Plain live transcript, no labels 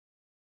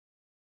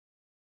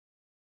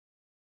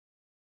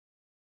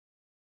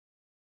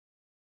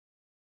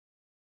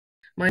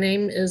My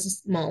name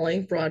is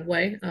Molly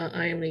Broadway.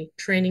 I am a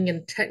training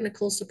and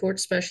technical support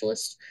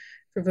specialist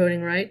for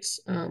voting rights.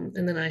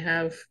 And then I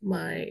have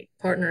my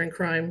partner in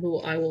crime who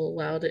I will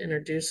allow to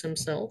introduce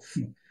himself.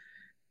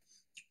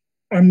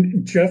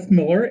 I'm Jeff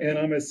Miller, and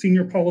I'm a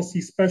senior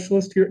policy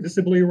specialist here at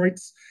Disability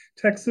Rights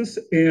Texas,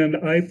 and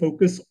I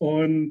focus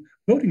on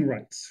voting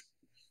rights.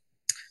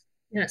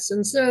 Yes,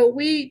 and so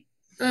we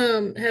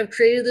have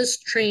created this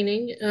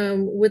training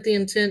with the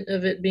intent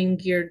of it being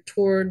geared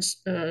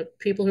towards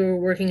people who are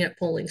working at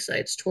polling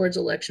sites, towards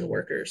election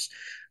workers.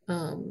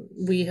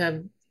 We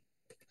have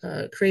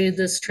created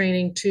this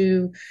training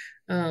to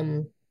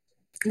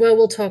well,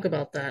 we'll talk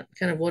about that,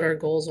 kind of what our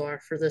goals are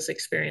for this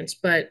experience.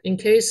 But in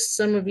case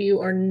some of you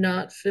are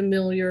not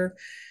familiar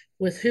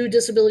with who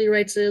disability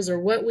rights is or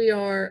what we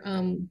are,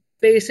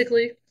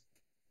 basically,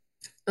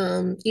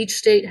 each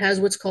state has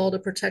what's called a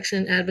protection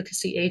and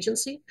advocacy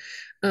agency,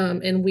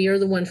 and we are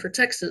the one for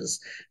Texas.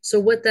 So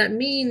what that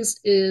means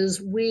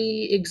is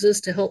we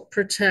exist to help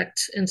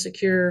protect and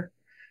secure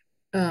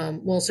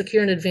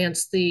secure and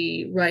advance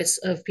the rights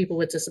of people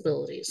with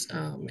disabilities.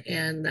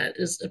 And that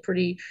is a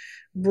pretty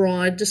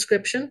broad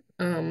description,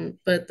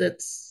 but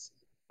that's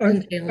I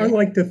entailing.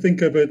 like to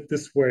think of it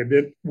this way,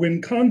 that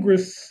when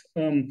Congress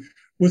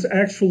was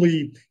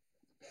actually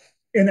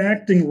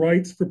enacting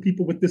rights for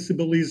people with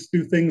disabilities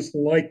through things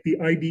like the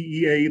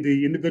IDEA,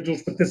 the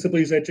Individuals with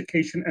Disabilities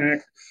Education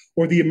Act,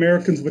 or the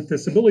Americans with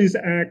Disabilities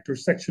Act, or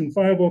Section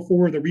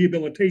 504, the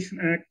Rehabilitation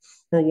Act,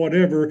 or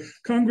whatever,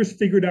 Congress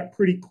figured out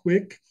pretty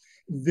quick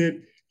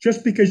that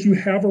just because you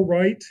have a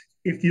right,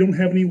 if you don't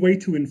have any way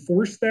to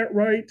enforce that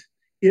right,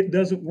 it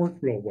doesn't work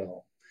real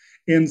well.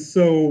 And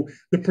so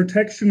the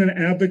Protection and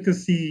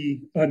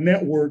Advocacy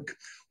Network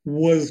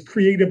was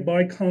created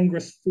by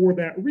Congress for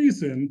that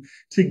reason,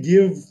 to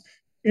give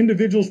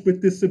individuals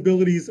with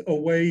disabilities a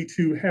way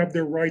to have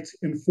their rights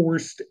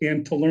enforced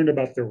and to learn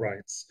about their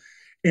rights.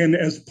 And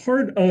as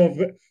part of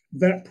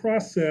that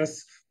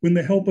process, when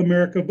the Help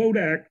America Vote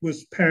Act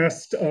was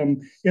passed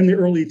in the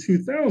early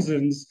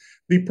 2000s,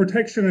 the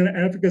Protection and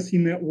Advocacy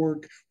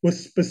Network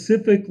was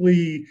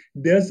specifically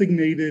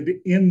designated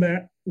in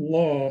that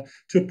law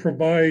to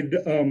provide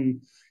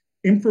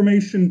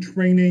information,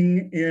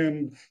 training,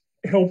 and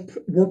help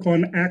work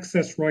on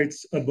access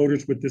rights of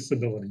voters with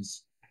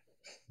disabilities.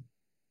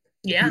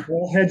 Yeah, You've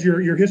all had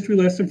your history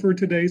lesson for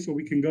today, so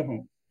we can go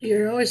home.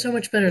 you're always so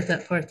much better at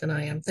that part than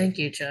I am. Thank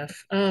you,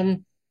 Jeff.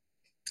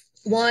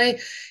 Why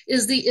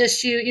is the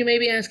issue, you may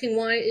be asking,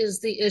 why is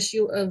the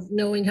issue of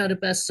knowing how to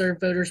best serve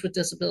voters with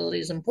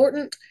disabilities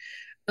important?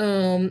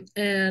 And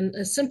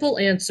a simple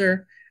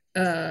answer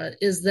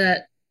is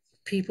that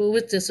people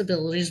with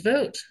disabilities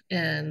vote.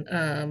 And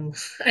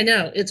I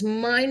know it's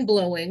mind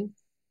blowing,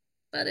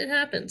 but it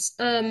happens.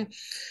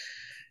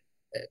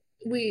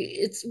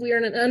 We are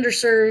in an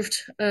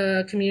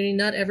underserved community.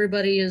 Not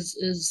everybody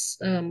is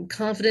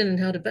confident in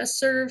how to best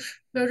serve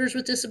voters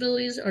with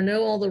disabilities or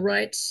know all the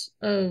rights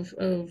of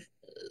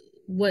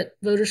what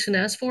voters can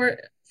ask for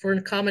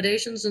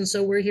accommodations, and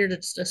so we're here to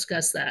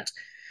discuss that.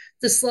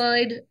 The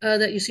slide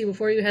that you see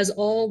before you has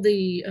all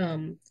the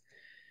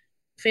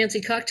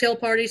fancy cocktail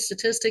party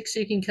statistics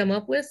you can come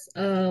up with.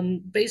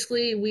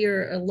 Basically, we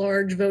are a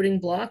large voting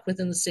bloc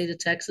within the state of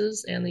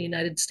Texas and the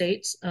United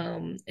States,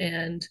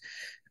 and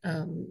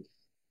um,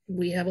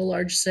 we have a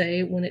large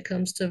say when it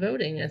comes to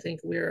voting. I think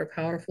we're a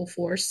powerful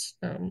force,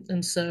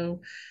 and so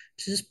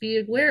to just be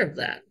aware of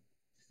that.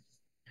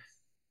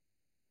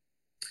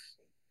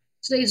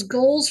 Today's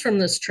goals from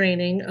this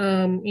training,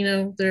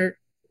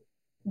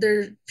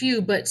 they're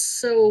few but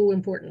so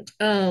important.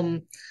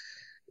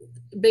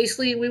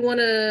 Basically, we want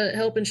to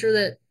help ensure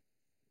that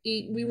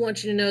we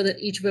want you to know that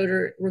each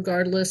voter,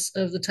 regardless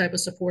of the type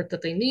of support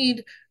that they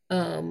need,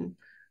 um,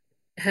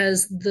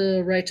 has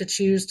the right to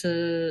choose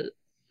to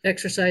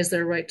exercise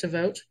their right to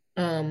vote,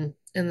 and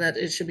that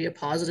it should be a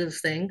positive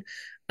thing.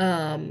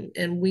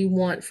 And we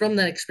want, from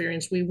that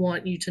experience, we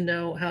want you to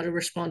know how to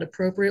respond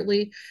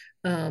appropriately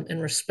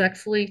and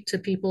respectfully to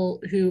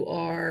people who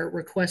are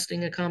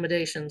requesting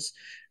accommodations,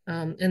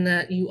 and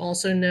that you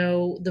also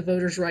know the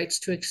voters' rights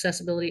to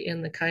accessibility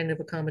and the kind of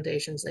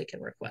accommodations they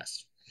can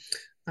request.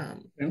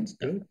 Sounds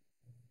So good.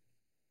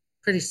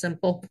 pretty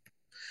simple.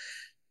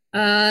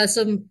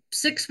 Some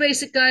six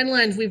basic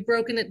guidelines. We've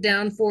broken it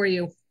down for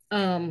you.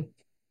 Um,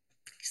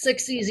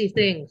 Six easy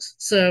things,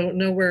 so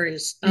no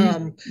worries.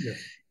 Easy. Yeah.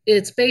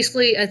 It's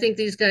basically, I think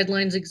these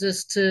guidelines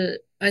exist to,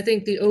 I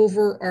think the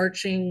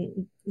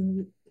overarching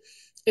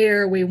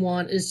air we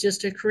want is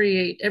just to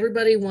create,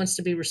 everybody wants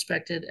to be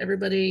respected,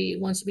 everybody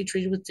wants to be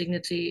treated with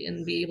dignity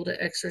and be able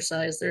to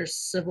exercise their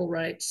civil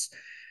rights.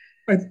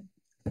 I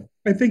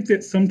I think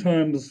that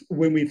sometimes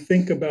when we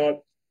think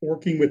about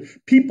working with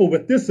people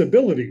with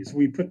disabilities,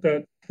 we put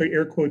the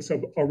air quotes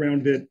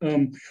around it.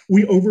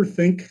 We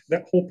overthink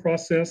that whole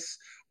process.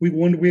 We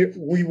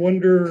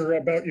wonder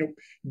about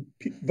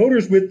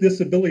voters with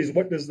disabilities.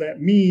 What does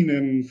that mean,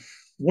 and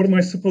what am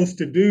I supposed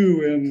to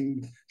do,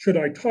 and should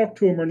I talk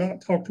to them or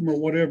not talk to them or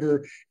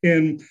whatever?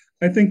 And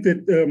I think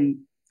that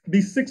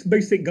these six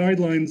basic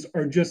guidelines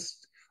are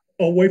just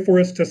a way for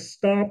us to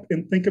stop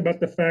and think about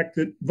the fact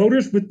that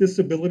voters with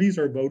disabilities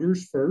are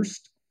voters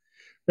first.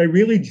 They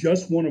really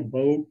just want to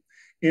vote.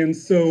 And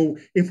so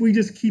if we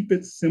just keep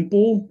it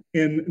simple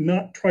and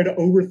not try to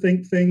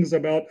overthink things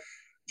about,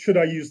 should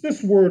I use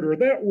this word or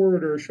that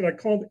word, or should I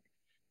call,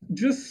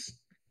 just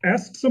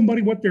ask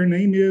somebody what their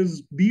name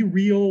is, be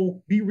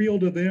real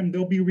to them,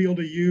 they'll be real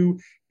to you.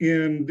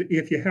 And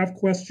if you have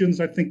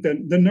questions, I think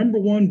that the number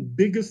one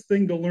biggest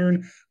thing to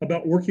learn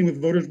about working with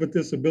voters with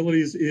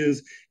disabilities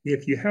is,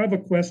 if you have a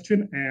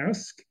question,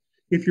 ask.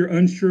 If you're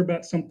unsure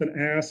about something,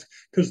 ask,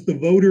 because the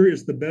voter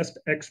is the best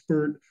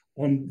expert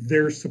on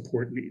their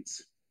support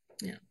needs.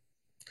 Yeah.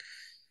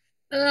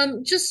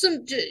 Just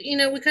some,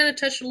 we kind of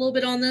touched a little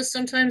bit on this.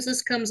 Sometimes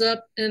this comes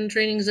up in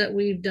trainings that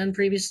we've done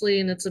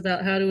previously, and it's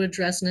about how to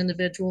address an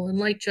individual. And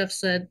like Jeff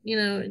said,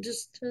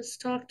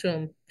 just talk to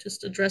them,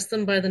 just address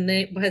them by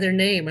their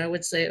name, I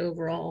would say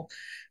overall.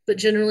 But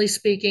generally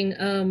speaking,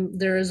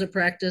 there is a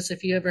practice.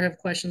 If you ever have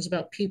questions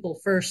about people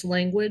first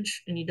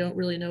language and you don't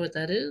really know what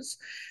that is,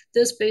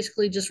 this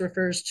basically just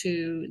refers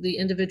to the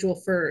individual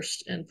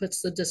first and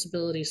puts the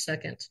disability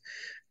second.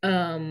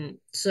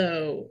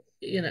 So,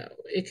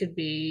 it could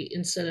be,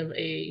 instead of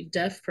a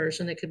deaf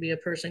person, it could be a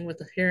person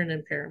with a hearing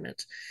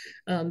impairment.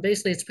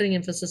 Basically, it's putting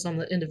emphasis on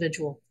the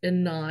individual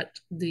and not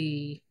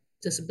the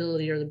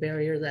disability or the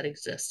barrier that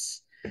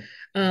exists.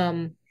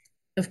 Um,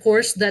 of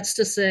course, that's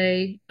to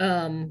say,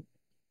 there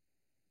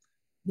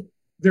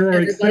are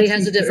everybody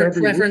has a exceptions to different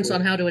every preference rule.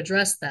 on how to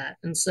address that.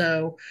 And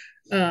so,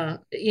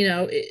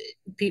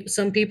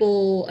 some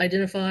people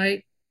identify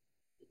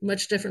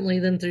much differently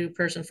than through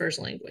person first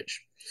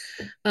language.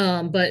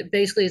 But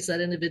basically, it's that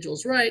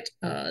individual's right.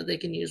 They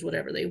can use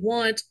whatever they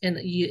want, and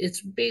it's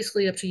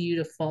basically up to you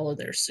to follow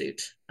their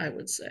suit, I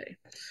would say.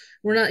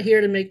 We're not here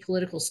to make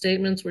political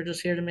statements. We're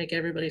just here to make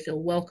everybody feel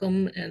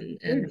welcome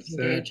and engaged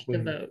to Exactly.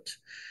 vote.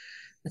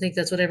 I think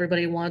that's what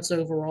everybody wants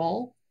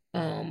overall.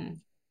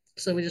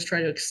 So we just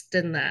try to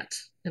extend that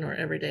in our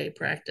everyday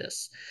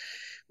practice.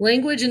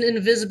 Language and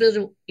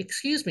invisible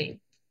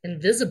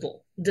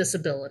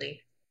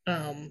disability.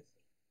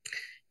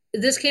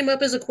 This came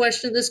up as a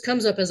question. This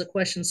comes up as a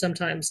question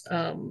sometimes,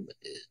 on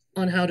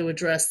how to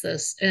address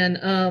this.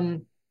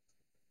 And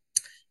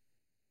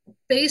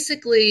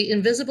basically,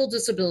 invisible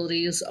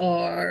disabilities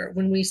are,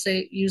 when we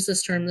say use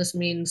this term, this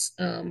means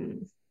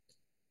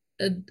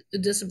a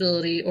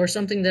disability or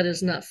something that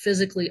is not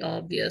physically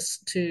obvious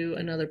to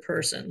another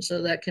person.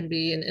 So that can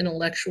be an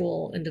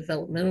intellectual and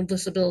developmental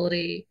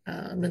disability,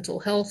 mental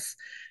health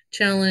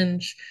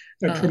challenge,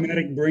 A um,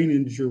 traumatic brain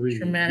injury.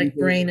 traumatic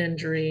brain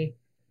injury,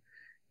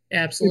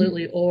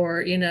 absolutely,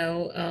 or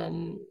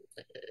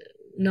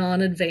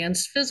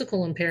non-advanced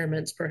physical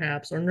impairments,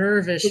 perhaps, or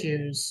nerve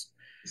issues.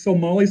 So,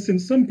 Molly,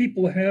 since some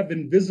people have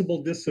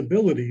invisible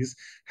disabilities,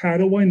 how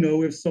do I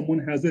know if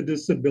someone has a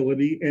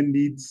disability and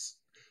needs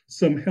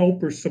some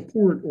help or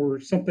support or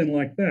something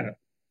like that?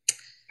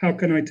 How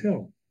can I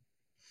tell?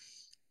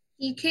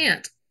 You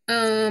can't.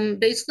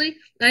 Basically,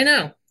 I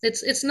know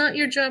it's not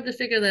your job to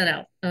figure that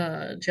out,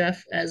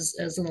 Jeff, as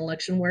an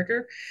election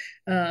worker.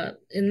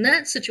 In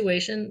that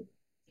situation,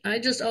 I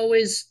just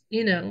always,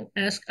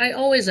 ask. I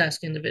always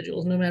ask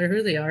individuals, no matter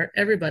who they are,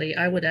 everybody.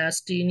 I would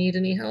ask, do you need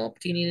any help?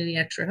 Do you need any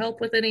extra help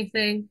with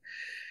anything?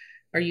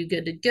 Are you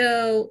good to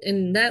go?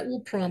 And that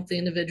will prompt the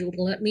individual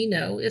to let me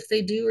know if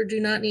they do or do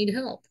not need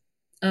help.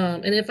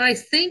 And if I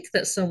think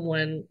that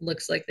someone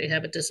looks like they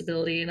have a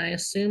disability and I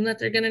assume that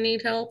they're going to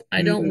need help,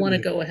 I don't want to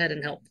Mm. go ahead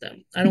and help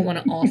them. I don't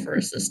want to offer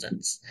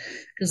assistance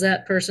because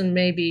that person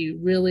may be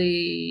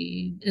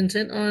really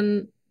intent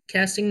on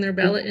casting their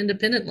ballot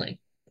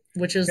independently,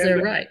 which is their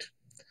And right.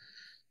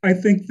 I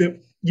think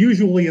that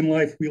usually in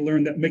life we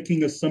learn that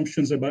making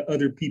assumptions about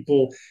other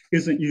people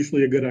isn't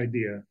usually a good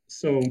idea.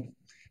 So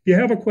if you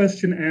have a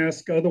question,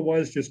 ask.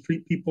 Otherwise, just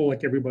treat people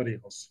like everybody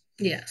else.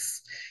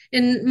 Yes.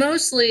 And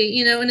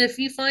mostly, and if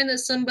you find that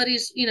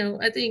somebody's,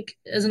 I think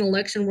as an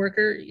election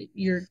worker,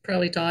 you're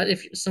probably taught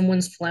if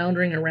someone's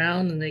floundering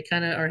around and they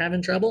kind of are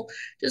having trouble,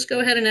 just go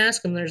ahead and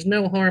ask them. There's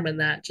no harm in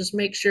that. Just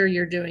make sure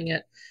you're doing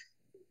it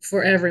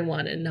for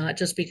everyone and not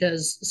just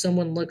because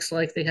someone looks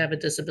like they have a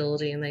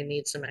disability and they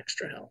need some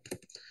extra help.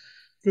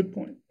 Good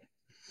point.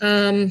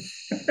 Um,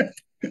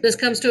 this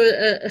comes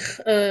to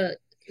an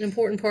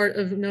important part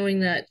of knowing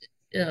that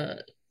uh,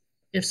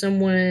 if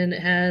someone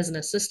has an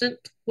assistant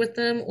with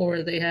them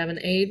or they have an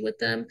aide with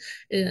them,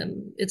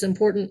 it's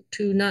important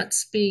to not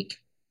speak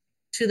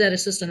to that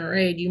assistant or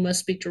aide. You must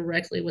speak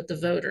directly with the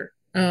voter.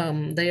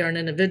 They are an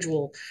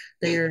individual.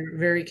 They are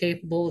very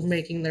capable of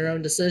making their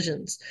own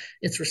decisions.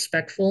 It's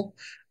respectful.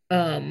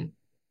 Um,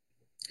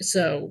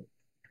 so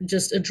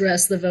just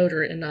address the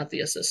voter and not the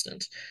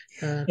assistant.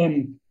 Uh,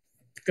 Um,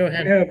 Go I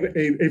ahead. have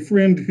a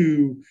friend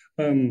who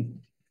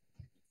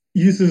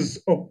uses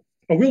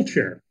a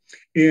wheelchair.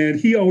 And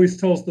he always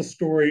tells the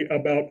story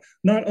about,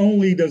 not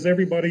only does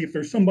everybody, if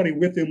there's somebody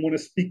with him, want to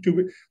speak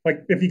to,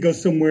 like if he goes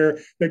somewhere,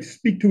 they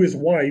speak to his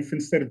wife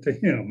instead of to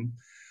him.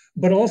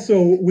 But also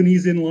when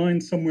he's in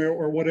line somewhere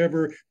or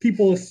whatever,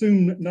 people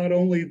assume not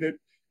only that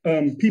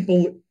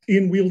people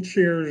in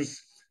wheelchairs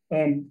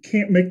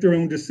can't make their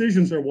own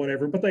decisions or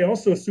whatever, but they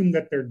also assume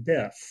that they're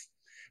deaf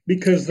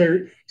because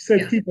they're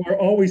said Yeah. people are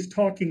always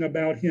talking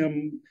about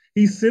him.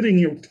 He's sitting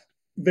here,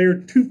 they're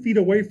 2 feet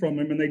away from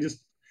him, and they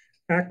just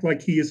act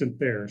like he isn't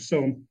there.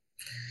 So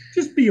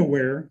just be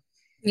aware.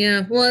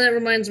 Yeah. Well, that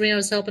reminds me, I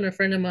was helping a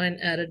friend of mine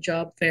at a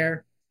job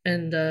fair,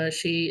 and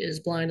she is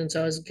blind. And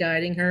so I was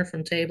guiding her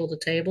from table to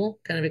table,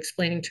 kind of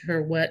explaining to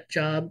her what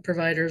job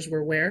providers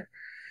were where.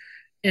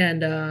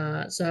 And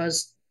so I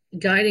was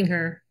guiding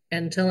her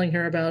and telling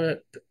her about an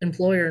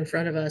employer in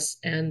front of us.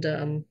 And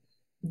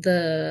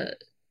the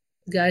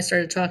guy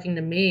started talking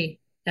to me,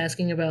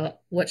 asking about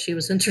what she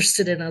was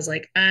interested in. I was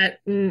like,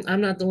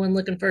 I'm not the one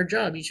looking for a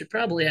job. You should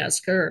probably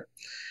ask her.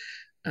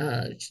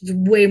 She's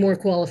way more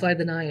qualified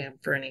than I am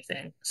for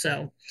anything.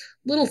 So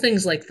little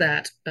things like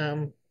that.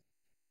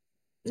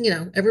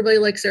 Everybody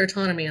likes their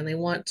autonomy and they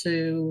want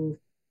to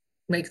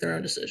make their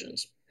own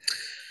decisions.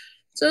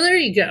 So there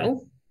you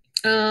go.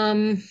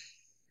 Um,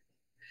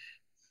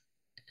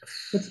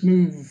 Let's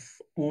move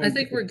I on to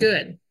think we're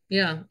good.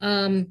 Yeah.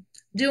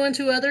 Do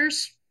unto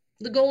others.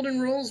 The golden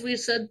rules we've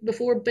said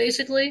before,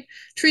 basically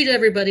treat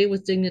everybody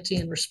with dignity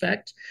and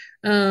respect.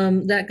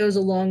 That goes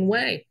a long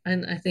way.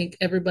 And I think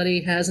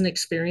everybody has an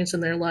experience in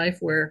their life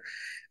where,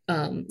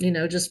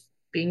 just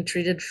being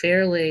treated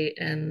fairly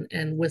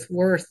and with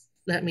worth,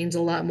 that means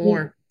a lot well,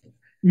 more.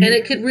 And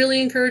it could really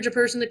encourage a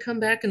person to come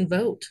back and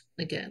vote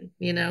again.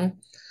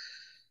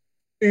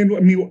 and I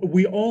mean,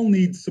 we all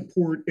need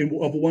support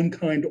of one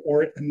kind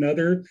or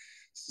another.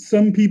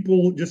 Some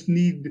people just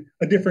need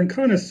a different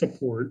kind of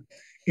support.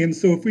 And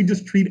so if we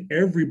just treat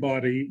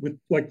everybody with,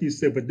 like you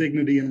said, with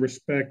dignity and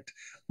respect,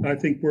 I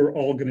think we're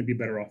all going to be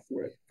better off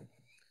for it.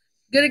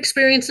 Good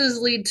experiences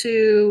lead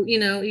to,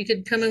 you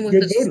could come in with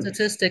Good a voters.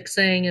 statistic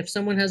saying if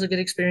someone has a good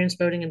experience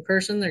voting in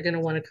person, they're going to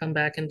want to come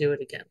back and do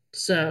it again.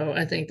 So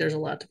I think there's a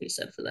lot to be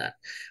said for that.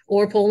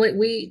 Or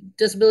polling,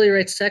 Disability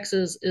Rights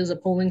Texas is a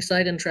polling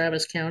site in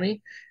Travis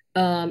County.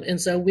 And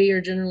so we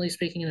are generally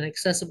speaking in an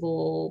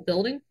accessible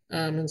building.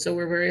 And so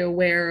we're very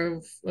aware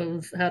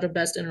of how to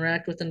best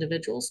interact with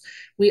individuals.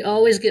 We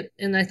always get,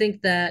 and I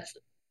think that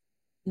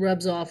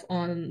rubs off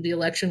on the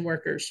election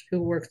workers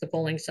who work the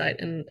polling site.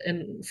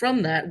 And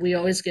from that, we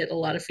always get a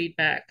lot of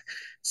feedback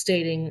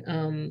stating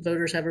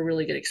voters have a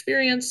really good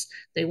experience.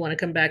 They want to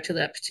come back to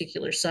that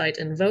particular site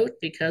and vote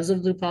because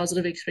of the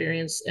positive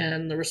experience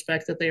and the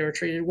respect that they were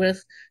treated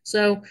with.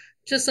 So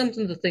just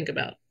something to think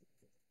about.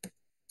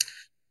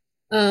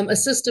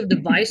 Assistive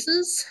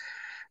devices.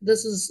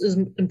 This is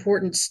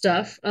important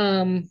stuff.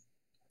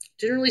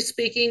 Generally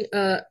speaking,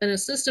 an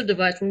assistive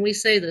device, when we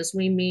say this,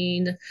 we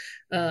mean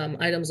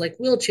items like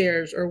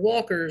wheelchairs or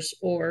walkers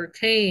or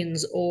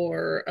canes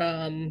or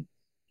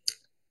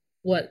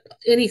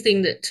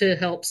anything that to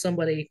help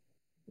somebody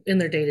in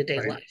their day-to-day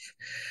Right.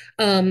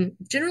 life.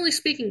 Generally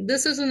speaking,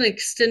 this is an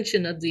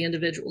extension of the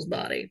individual's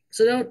body.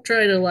 So don't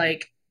try to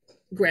like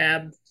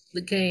grab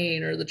the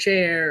cane or the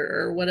chair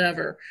or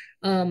whatever.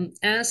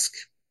 Ask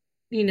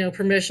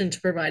permission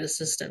to provide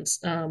assistance.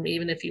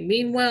 Even if you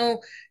mean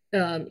well,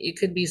 it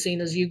could be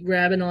seen as you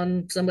grabbing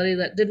on somebody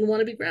that didn't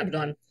want to be grabbed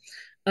on.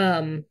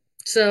 Um,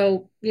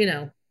 so,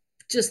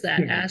 just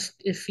that. Yeah. Ask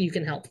if you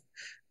can help.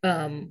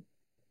 Um,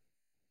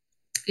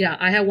 yeah,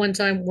 I had one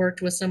time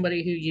worked with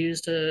somebody who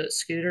used a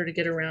scooter to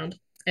get around,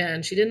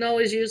 and she didn't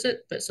always use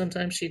it, but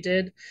sometimes she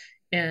did.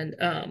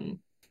 And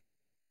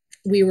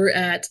we were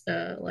at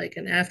like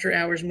an after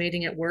hours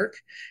meeting at work,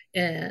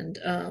 and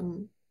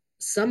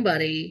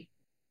somebody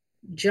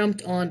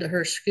jumped onto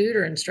her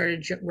scooter and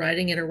started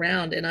riding it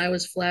around, and I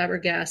was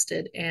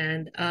flabbergasted,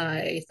 and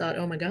I thought,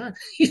 oh my god,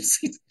 he's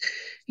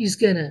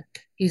gonna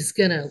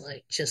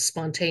like just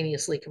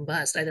spontaneously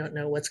combust. I don't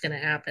know what's gonna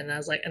happen. I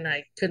was like, and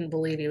I couldn't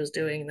believe he was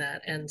doing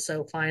that. And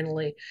so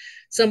finally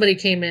somebody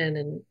came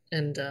in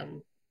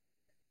and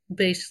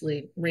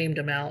basically reamed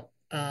him out.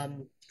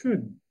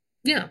 Good.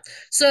 Yeah.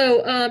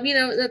 So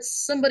that's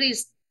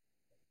somebody's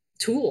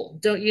tool.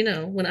 Don't you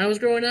know? When I was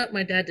growing up,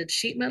 my dad did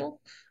sheet metal,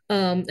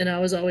 and I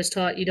was always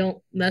taught you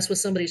don't mess with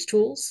somebody's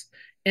tools,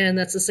 and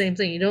that's the same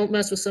thing. You don't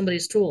mess with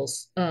somebody's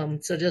tools.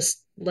 So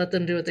just let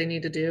them do what they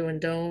need to do,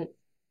 and don't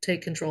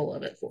take control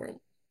of it for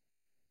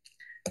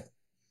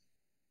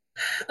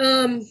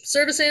them.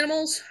 Service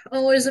animals,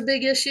 always a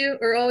big issue,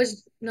 or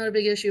always not a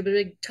big issue, but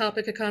a big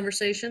topic of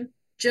conversation,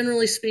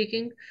 generally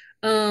speaking.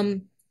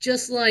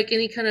 Just like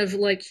any kind of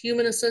like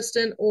human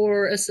assistant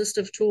or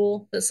assistive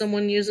tool that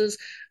someone uses,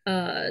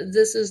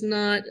 this is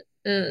not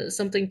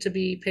something to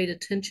be paid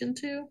attention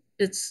to.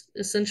 It's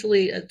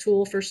essentially a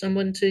tool for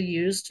someone to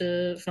use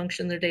to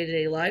function their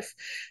day-to-day life.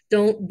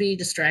 Don't be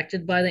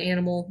distracted by the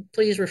animal.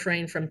 Please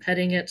refrain from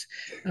petting it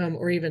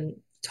or even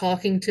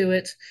talking to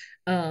it.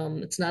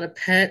 It's not a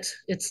pet.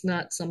 It's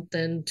not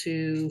something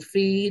to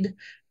feed.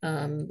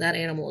 That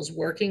animal is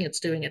working. It's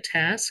doing a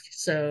task.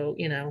 So,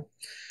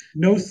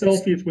 No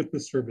selfies with the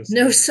service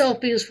no animal.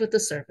 selfies with the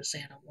service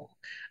animal.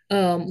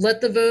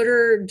 Let the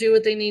voter do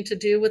what they need to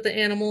do with the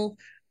animal.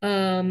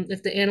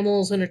 If the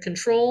animal is under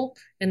control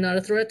and not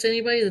a threat to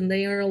anybody, then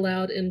they are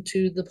allowed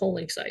into the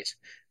polling site.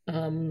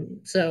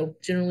 So,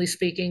 generally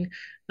speaking,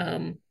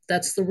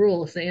 That's the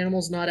rule. If the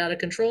animal's not out of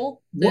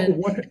control, then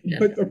What, yeah.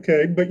 but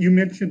okay, but you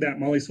mentioned that,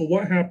 Molly. So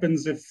what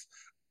happens if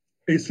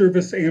a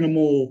service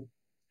animal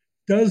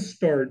does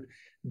start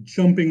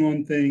jumping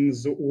on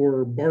things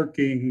or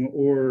barking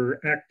or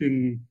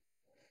acting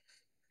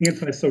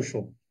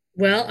antisocial?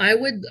 Well, I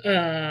would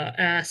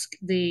ask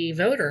the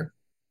voter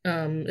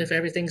if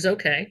everything's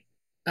okay,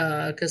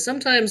 because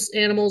sometimes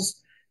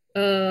animals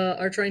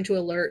are trying to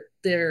alert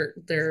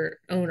their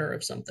owner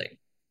of something,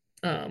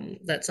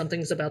 that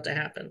something's about to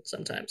happen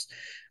sometimes.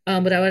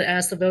 But I would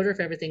ask the voter if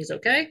everything's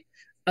okay,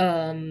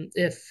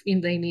 if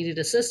they needed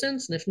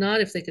assistance, and if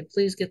not, if they could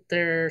please get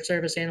their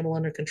service animal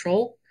under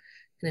control.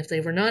 And if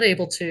they were not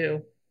able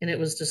to, and it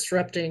was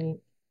disrupting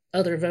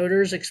other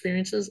voters'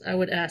 experiences, I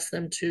would ask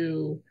them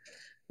to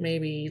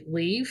maybe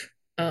leave,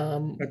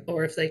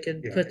 or if they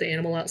could Yeah. put the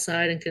animal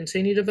outside and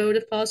continue to vote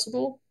if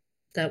possible,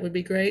 that would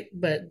be great.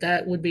 But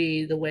that would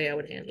be the way I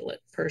would handle it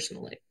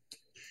personally.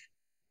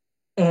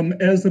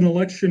 As an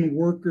election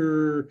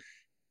worker,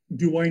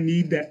 do I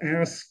need to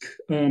ask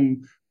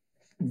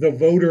the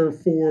voter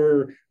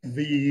for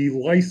the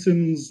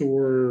license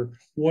or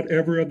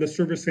whatever of the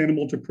service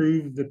animal to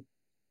prove that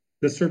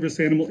the service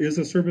animal is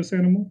a service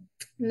animal?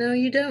 No,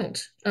 you don't.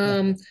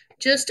 Okay.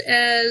 Just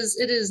as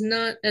it is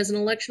not, as an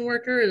election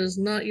worker, it is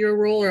not your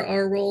role or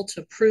our role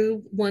to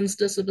prove one's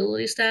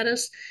disability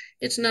status.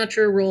 It's not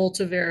your role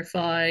to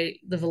verify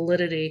the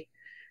validity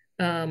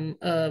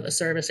of a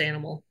service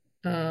animal.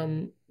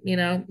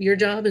 Your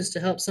job is to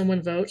help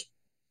someone vote,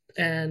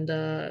 and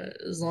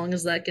as long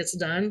as that gets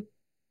done,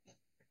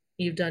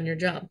 you've done your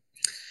job.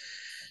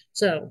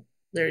 So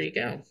there you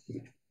go.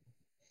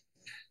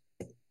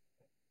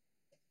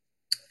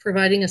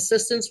 Providing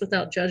assistance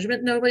without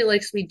judgment. Nobody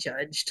likes to be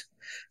judged.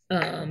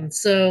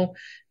 So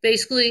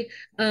basically,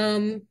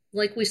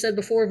 like we said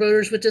before,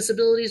 voters with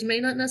disabilities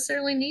may not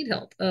necessarily need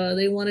help.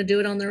 They want to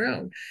do it on their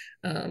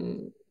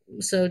own.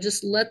 So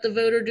just let the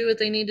voter do what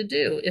they need to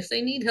do. If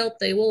they need help,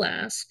 they will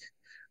ask.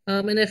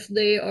 And if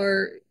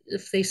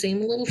they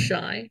seem a little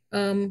shy,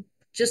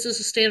 just as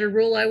a standard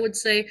rule, I would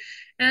say,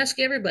 ask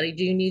everybody,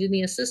 do you need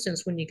any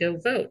assistance when you go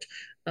vote?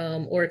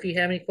 Or if you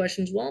have any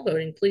questions while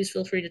voting, please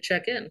feel free to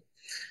check in.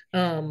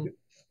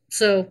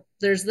 So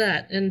there's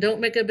that. And don't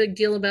make a big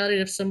deal about it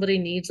if somebody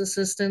needs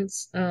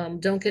assistance.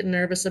 Don't get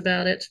nervous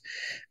about it.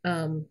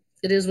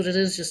 It is what it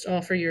is. Just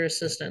offer your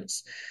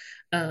assistance.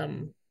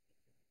 Um,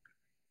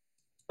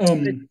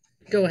 Um,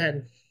 Go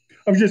ahead.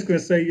 I was just going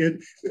to say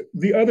it.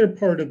 The other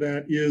part of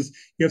that is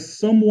if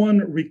someone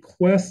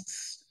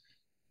requests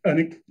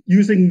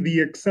using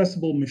the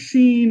accessible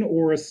machine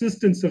or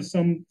assistance of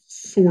some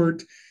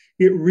sort,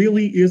 it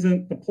really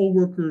isn't the poll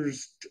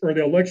workers or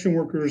the election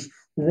workers'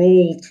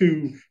 role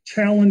to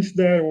challenge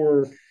that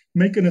or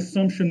make an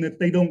assumption that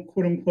they don't,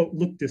 quote unquote,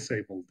 look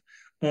disabled.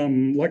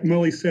 Like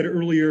Molly said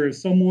earlier, if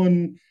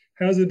someone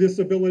has a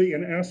disability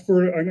and asks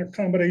for an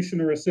accommodation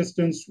or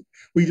assistance,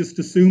 we just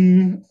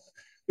assume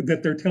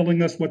that they're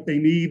telling us what they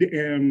need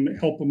and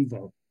help them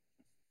vote.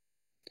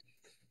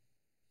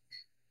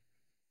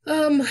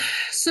 Um,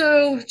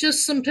 so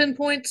just some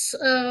pinpoints.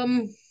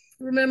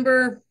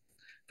 Remember,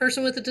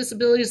 person with a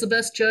disability is the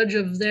best judge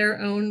of their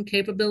own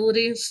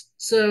capabilities.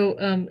 So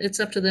it's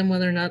up to them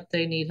whether or not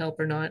they need help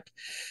or not.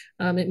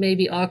 It may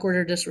be awkward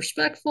or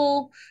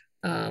disrespectful,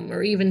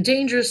 or even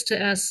dangerous to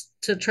ask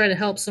to try to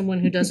help someone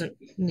who doesn't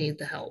need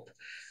the help.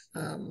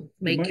 You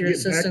Make might your get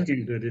assistance.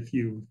 backhanded if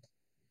you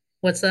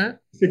What's that?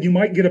 said you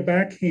might get a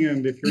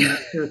backhand if you're not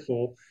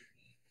careful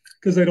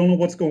because they don't know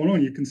what's going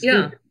on. You can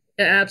scare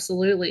Yeah,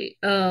 absolutely.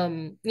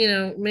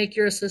 Make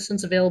your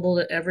assistance available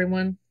to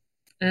everyone,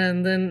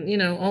 and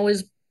then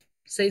always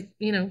say,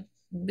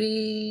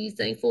 be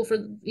thankful for,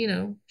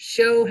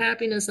 show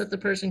happiness that the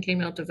person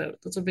came out to vote.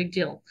 That's a big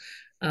deal.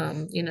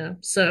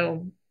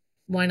 So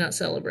why not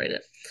celebrate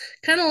it?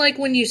 Kind of like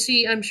when you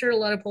see, I'm sure a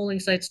lot of polling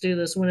sites do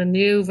this, when a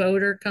new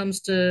voter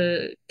comes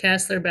to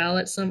cast their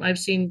ballot. I've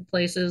seen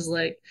places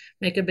like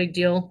make a big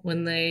deal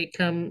when they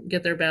come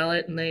get their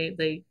ballot, and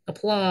they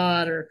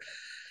applaud or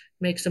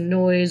make some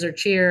noise or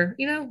cheer.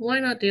 Why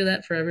not do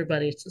that for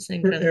everybody? It's the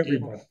same for kind of deal.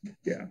 everybody.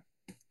 Yeah.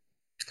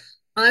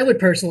 I would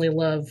personally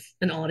love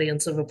an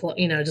audience of applause,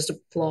 just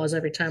applause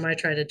every time I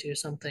try to do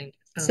something.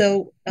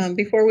 So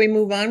before we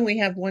move on, we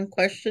have one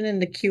question in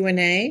the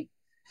Q&A.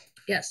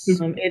 Yes.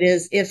 It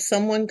is, if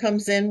someone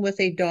comes in with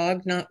a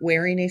dog not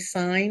wearing a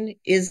sign,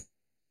 is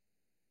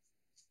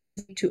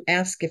to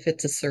ask if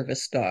it's a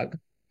service dog?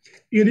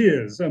 It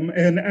is.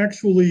 And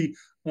actually,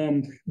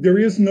 there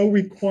is no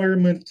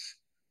requirement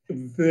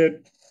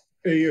that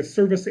a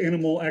service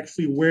animal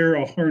actually wear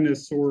a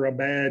harness or a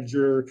badge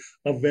or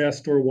a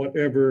vest or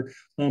whatever.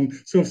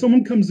 So if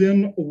someone comes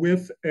in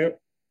with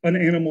an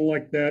animal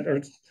like that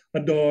or a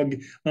dog,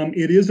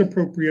 it is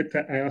appropriate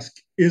to ask,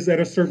 is that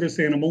a service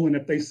animal? And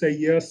if they say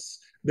yes,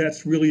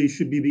 that's really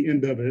should be the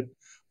end of it.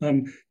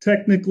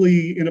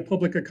 Technically, in a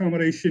public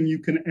accommodation, you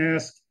can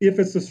ask if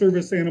it's a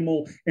service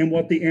animal and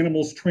what the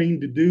animal's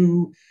trained to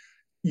do.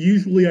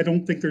 Usually, I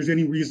don't think there's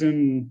any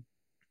reason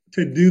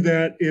to do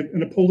that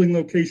in a polling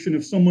location.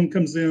 If someone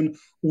comes in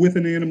with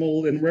an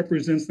animal and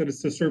represents that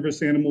it's a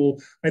service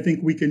animal, I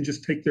think we can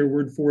just take their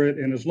word for it.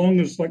 And as long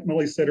as, like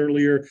Molly said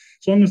earlier,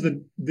 as long as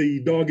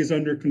the dog is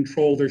under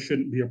control, there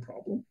shouldn't be a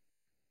problem.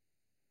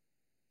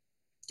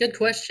 Good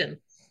question.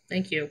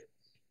 Thank you.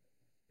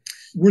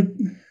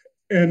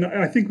 And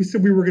I think we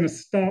said we were going to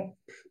stop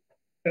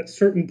at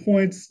certain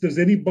points. Does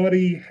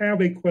anybody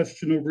have a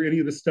question over any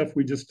of the stuff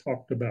we just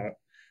talked about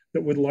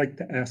that would like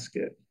to ask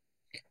it?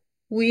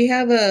 We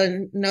have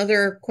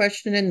another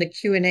question in the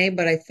Q&A,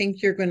 but I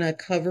think you're going to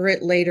cover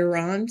it later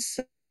on.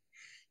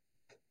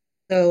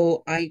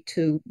 So I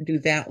to do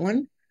that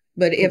one.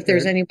 But if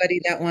there's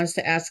anybody that wants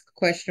to ask a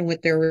question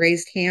with their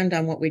raised hand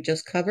on what we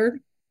just covered.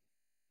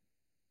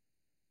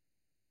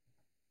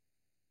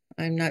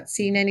 I'm not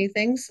seeing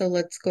anything, so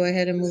let's go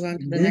ahead and move on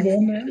to the next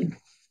one.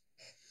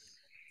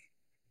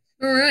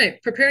 All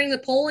right, preparing the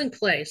polling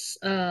place,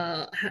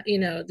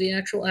 the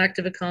actual act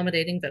of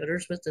accommodating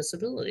voters with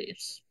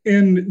disabilities.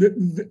 And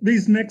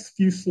these next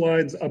few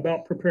slides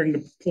about preparing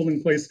the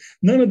polling place,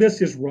 none of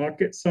this is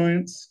rocket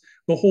science.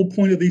 The whole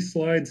point of these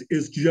slides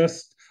is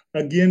just,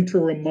 again, to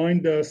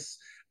remind us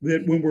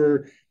that when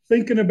we're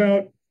thinking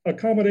about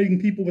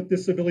accommodating people with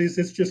disabilities,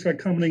 it's just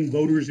accommodating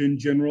voters in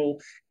general.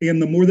 And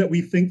the more that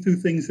we think through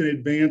things in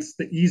advance,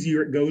 the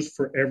easier it goes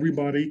for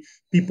everybody,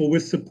 people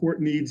with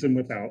support needs and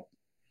without.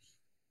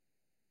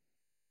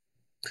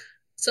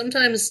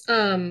 Sometimes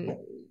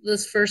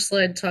this first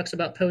slide talks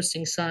about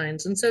posting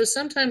signs. And so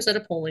sometimes at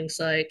a polling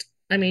site,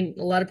 I mean,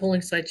 a lot of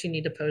polling sites, you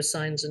need to post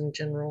signs in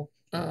general.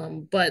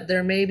 But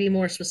there may be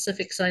more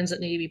specific signs that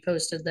need to be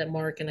posted that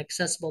mark an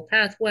accessible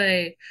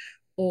pathway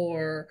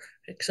or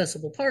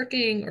accessible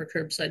parking or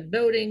curbside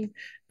voting.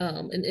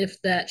 And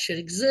if that should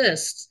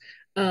exist,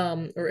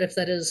 or if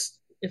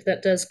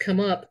that does come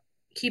up,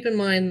 keep in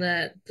mind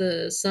that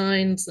the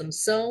signs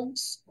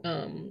themselves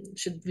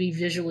should be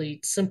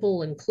visually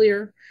simple and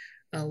clear,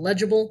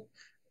 legible,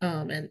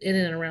 and in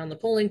and around the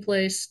polling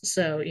place.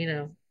 So,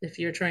 if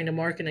you're trying to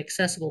mark an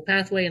accessible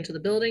pathway into the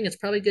building, it's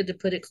probably good to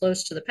put it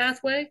close to the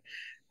pathway,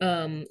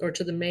 or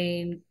to the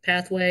main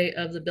pathway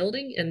of the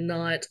building and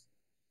not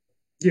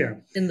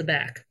in the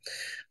back.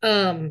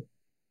 The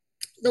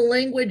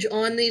language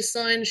on these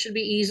signs should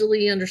be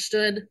easily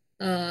understood,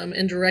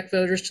 and direct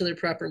voters to their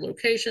proper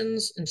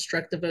locations,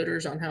 instruct the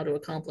voters on how to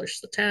accomplish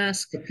the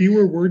task. The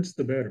fewer words,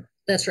 the better.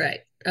 That's right.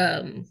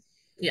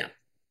 Yeah.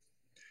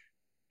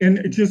 And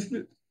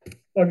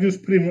I'll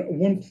just put in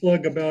one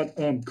plug about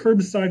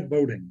curbside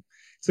voting.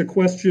 It's a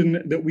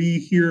question that we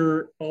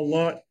hear a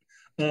lot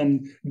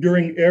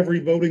during every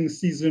voting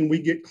season.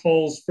 We get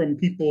calls from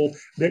people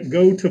that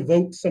go to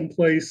vote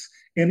someplace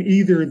and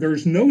either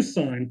there's no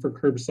sign for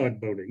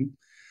curbside voting,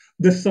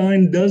 the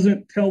sign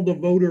doesn't tell the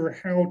voter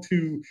how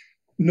to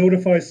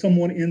notify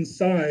someone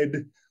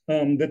inside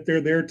that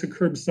they're there to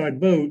curbside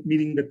vote,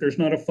 meaning that there's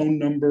not a phone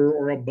number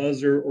or a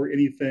buzzer or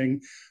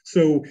anything.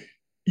 So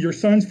your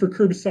signs for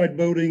curbside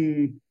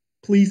voting,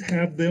 please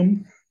have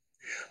them.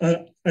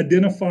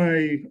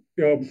 Identify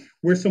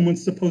where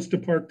someone's supposed to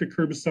park to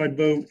curbside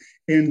vote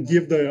and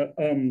give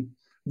the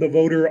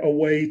voter a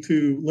way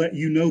to let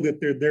you know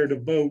that they're there to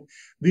vote.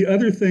 The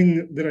other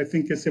thing that I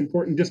think is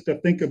important just to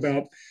think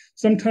about,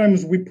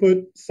 sometimes we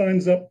put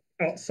signs up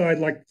outside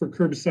like for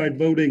curbside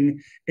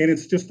voting and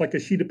it's just like a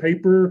sheet of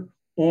paper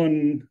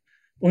on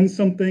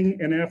something,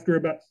 and after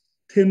about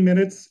 10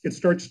 minutes, it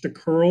starts to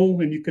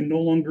curl and you can no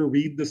longer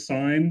read the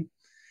sign.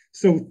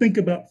 So think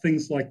about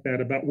things like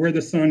that, about where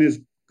the sign is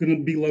going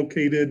to be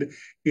located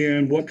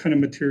and what kind of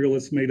material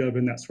it's made of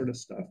and that sort of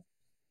stuff.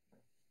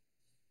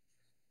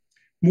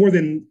 More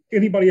than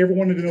anybody ever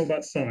wanted to know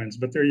about signs,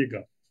 but there you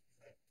go.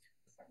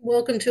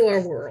 Welcome to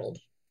our world.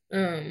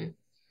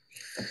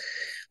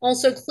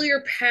 Also,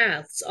 clear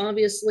paths,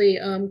 obviously,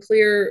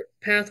 clear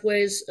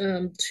pathways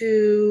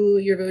to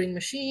your voting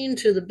machine,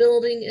 to the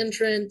building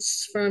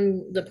entrance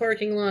from the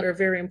parking lot are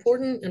very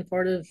important and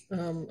part of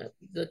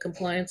the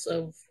compliance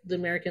of the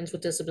Americans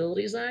with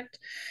Disabilities Act.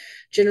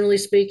 Generally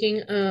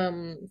speaking,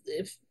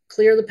 if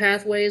clear the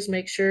pathways,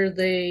 make sure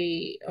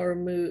they are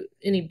removed,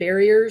 any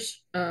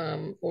barriers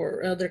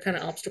or other kind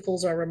of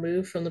obstacles are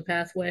removed from the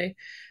pathway.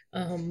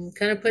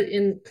 Kind of put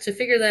in to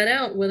figure that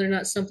out, whether or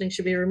not something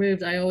should be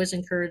removed. I always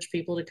encourage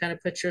people to kind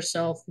of put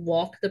yourself,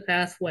 walk the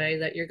pathway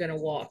that you're going to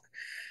walk.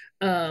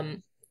 A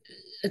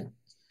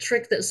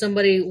trick that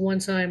somebody one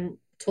time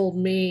told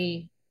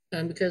me,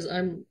 because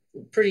I'm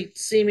pretty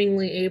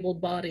seemingly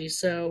able-bodied,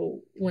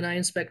 so when I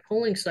inspect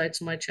polling sites,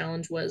 my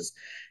challenge was,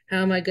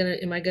 am I going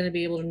to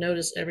be able to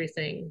notice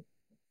everything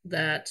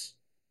that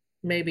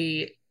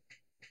maybe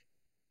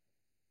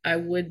I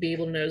would be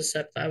able to notice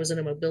if I was in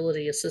a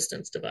mobility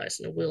assistance device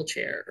in a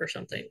wheelchair or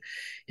something.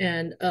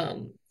 And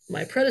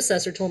my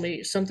predecessor told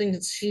me something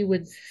that she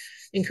would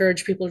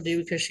encourage people to do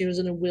because she was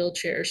in a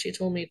wheelchair. She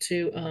told me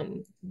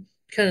to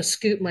kind of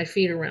scoop my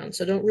feet around.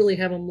 So don't really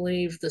have them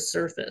leave the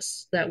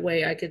surface. That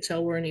way I could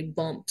tell where any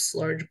bumps,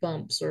 large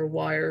bumps or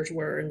wires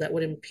were, and that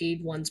would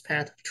impede one's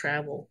path of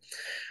travel.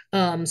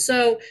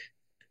 So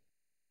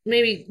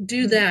maybe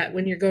do Mhm. that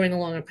when you're going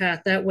along a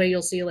path. That way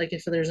you'll see like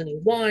if there's any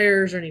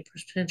wires or any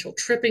potential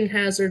tripping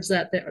hazards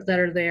that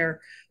are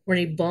there, or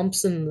any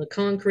bumps in the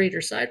concrete or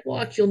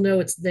sidewalk, you'll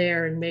know it's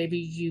there, and maybe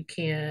you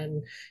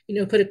can,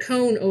 put a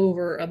cone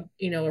over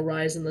a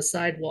rise in the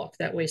sidewalk.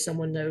 That way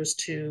someone knows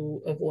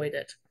to avoid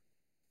it,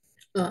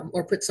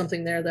 or put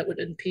something there that would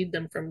impede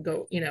them from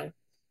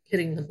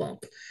hitting the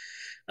bump.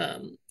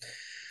 Um,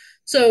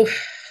 so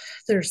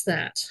there's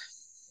that.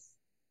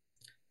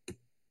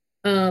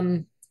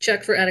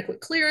 Check for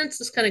adequate clearance.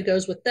 This kind of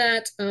goes with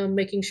that,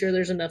 making sure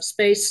there's enough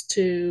space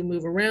to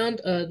move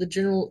around. The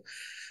general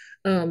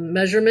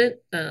measurement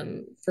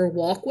for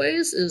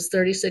walkways is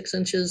 36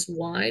 inches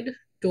wide.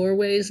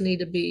 Doorways need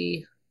to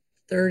be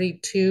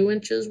 32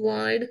 inches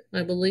wide,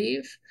 I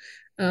believe.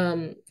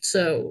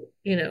 So,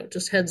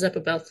 just heads up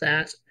about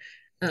that.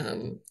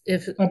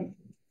 If Um,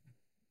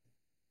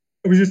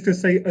 I was just going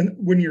to say,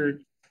 when you're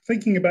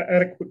thinking about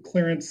adequate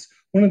clearance,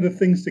 one of the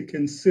things to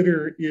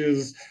consider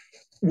is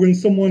when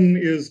someone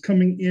is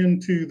coming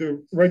into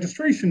the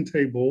registration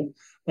table,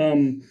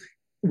 um,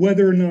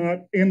 whether or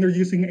not, and they're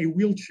using a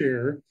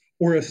wheelchair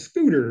or a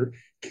scooter,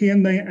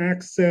 can they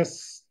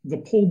access the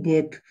poll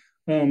book?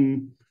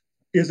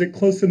 Is it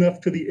close enough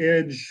to the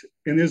edge?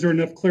 And is there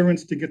enough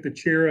clearance to get the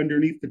chair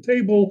underneath the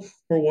table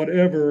or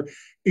whatever?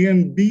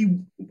 And be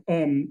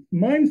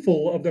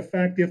mindful of the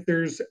fact if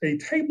there's a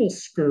table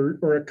skirt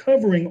or a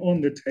covering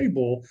on the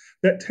table,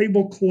 that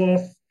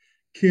tablecloth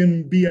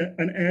can be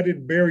an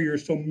added barrier.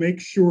 So make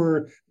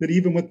sure that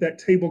even with that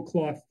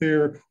tablecloth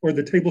there or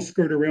the table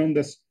skirt around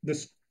this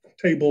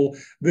table,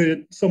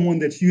 that someone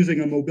that's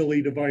using a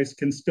mobility device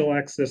can still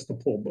access the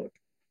poll book.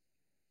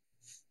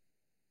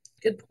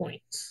 Good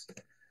points.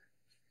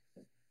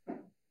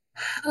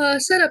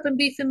 Set up and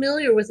be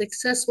familiar with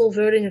accessible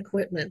voting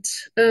equipment.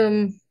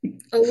 A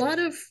lot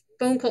of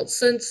phone calls,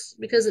 since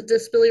because at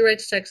Disability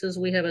Rights Texas,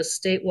 we have a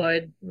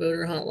statewide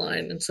voter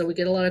hotline. And so we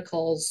get a lot of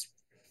calls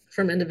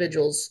from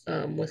individuals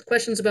with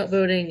questions about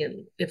voting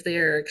and if they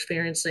are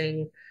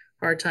experiencing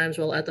hard times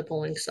while at the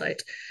polling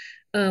site.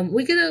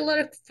 We get a lot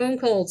of phone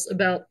calls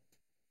about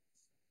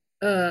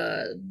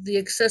the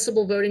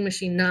accessible voting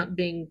machine not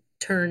being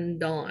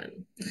turned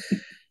on.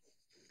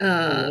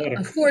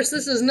 Of course,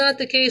 this is not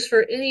the case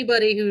for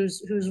anybody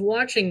who's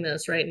watching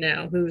this right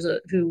now, who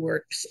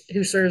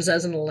serves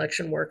as an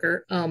election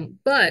worker.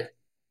 But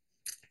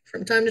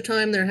from time to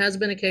time, there has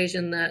been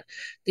occasion that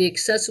the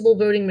accessible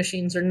voting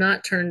machines are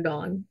not turned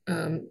on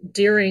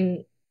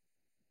during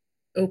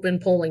open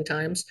polling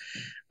times,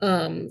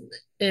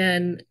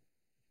 and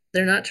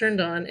they're not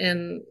turned on,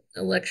 and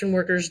election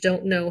workers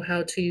don't know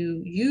how to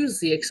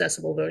use the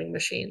accessible voting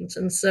machines.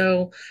 And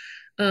so,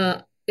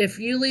 if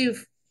you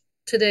leave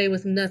today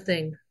with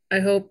nothing, I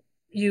hope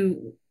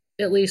you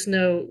at least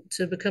know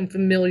to become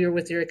familiar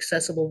with your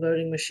accessible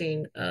voting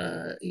machine.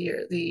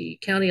 The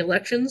county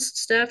elections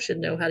staff should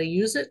know how to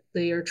use it.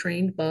 They are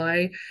trained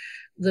by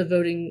the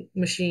voting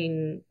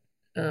machine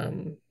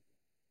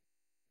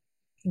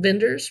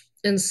vendors,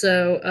 and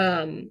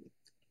so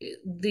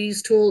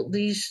these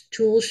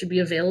tools should be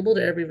available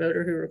to every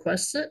voter who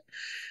requests it.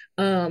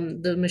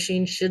 The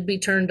machine should be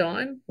turned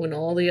on when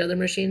all the other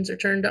machines are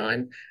turned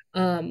on.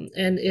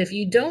 And if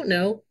you don't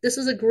know, this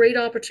is a great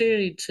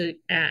opportunity to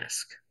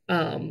ask.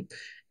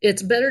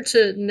 It's better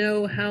to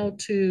know how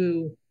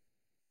to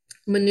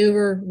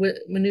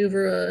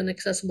maneuver an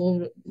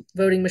accessible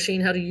voting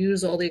machine, how to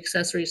use all the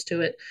accessories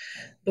to it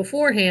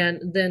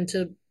beforehand, than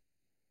to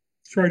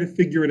Try to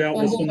figure it out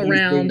while fumble someone's going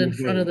around in to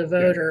front of vote. the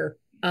Yeah. voter.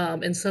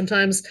 And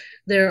sometimes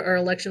there are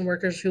election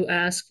workers who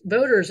ask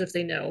voters if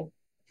they know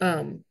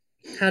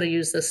how to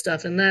use this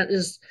stuff. And that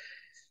is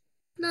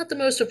not the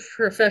most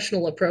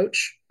professional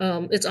approach.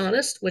 It's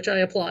honest, which I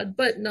applaud,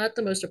 but not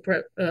the most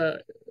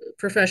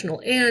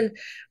professional. And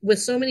with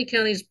so many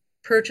counties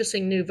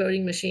purchasing new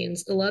voting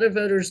machines, a lot of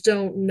voters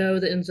don't know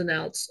the ins and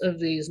outs of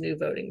these new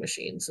voting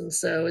machines. And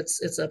so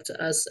it's up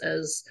to us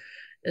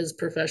as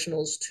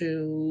professionals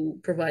to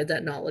provide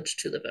that knowledge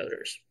to the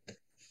voters.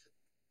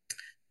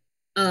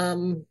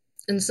 Um,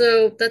 and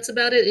so that's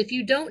about it. If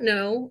you don't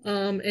know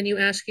and you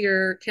ask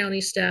your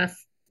county staff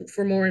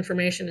for more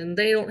information and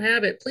they don't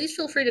have it, please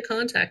feel free to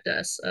contact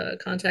us.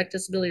 Contact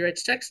Disability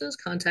Rights Texas,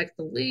 contact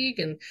the league,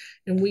 and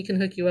we can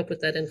hook you up with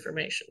that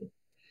information.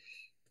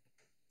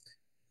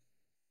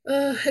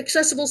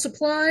 Accessible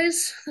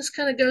supplies. This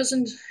kind of goes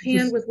in hand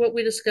Just with what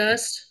we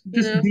discussed.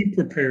 just be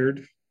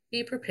prepared.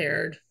 Be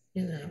prepared.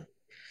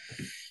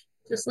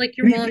 Just like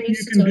your mom Anything used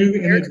you to can tell you, do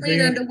in wear clean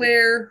advance.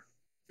 underwear,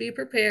 be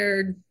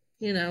prepared,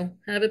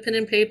 have a pen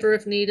and paper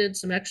if needed,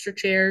 some extra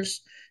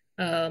chairs,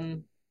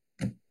 um,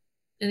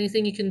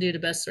 anything you can do to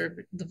best serve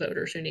the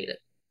voters who need it.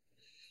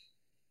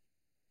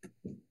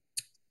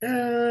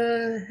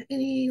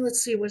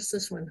 Let's see, what's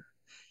this one?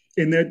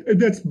 And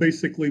that's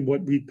basically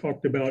what we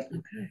talked about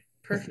Okay,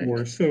 before.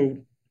 perfect. So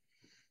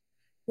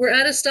We're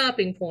at a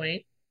stopping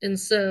point, and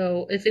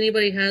so if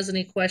anybody has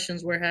any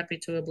questions, we're happy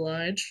to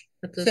oblige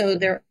at this So point.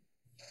 there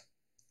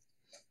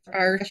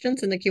are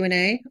questions in the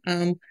Q&A.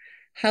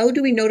 How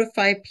do we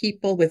notify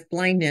people with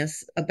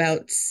blindness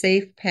about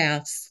safe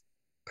paths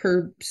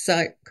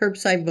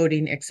curbside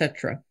voting,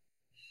 etc.?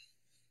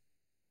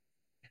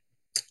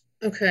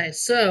 Okay,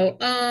 so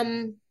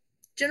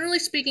generally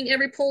speaking,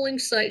 every polling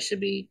site should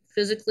be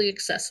physically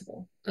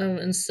accessible.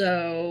 And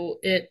so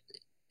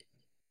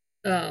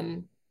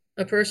um,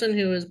 a person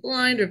who is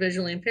blind or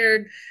visually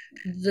impaired,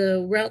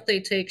 the route they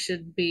take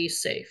should be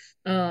safe.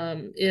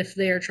 If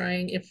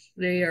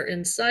they are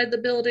inside the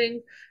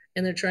building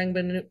and they're trying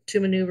to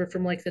maneuver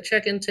from like the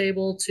check-in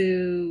table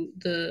to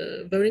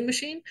the voting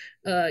machine,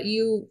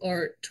 you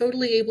are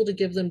totally able to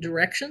give them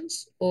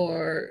directions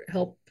or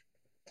help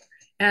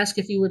ask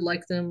if you would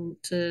like them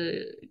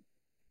to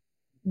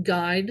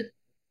guide.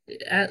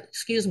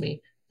 Excuse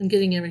me, I'm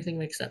getting everything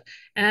mixed up.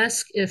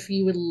 Ask if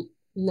you would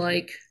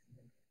like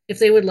if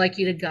they would like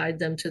you to guide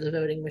them to the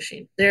voting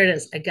machine. There it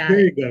is. I got There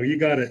it. you go. You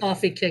got it.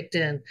 Coffee kicked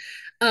in.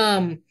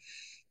 Um,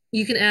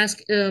 you can ask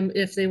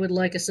if they would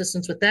like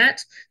assistance with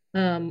that.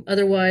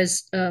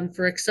 Otherwise,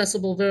 for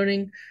accessible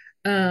voting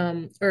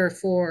or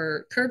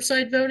for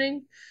curbside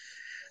voting,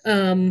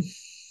 um,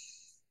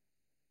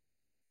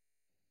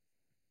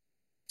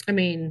 I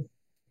mean,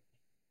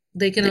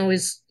 they can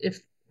always, if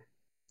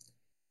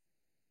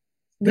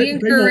we They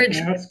will encourage,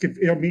 ask if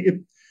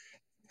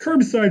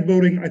curbside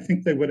voting, I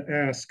think they would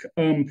ask.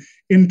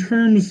 In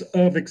terms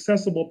of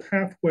accessible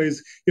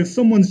pathways, if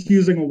someone's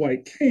using a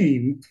white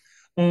cane,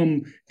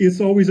 it's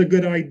always a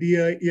good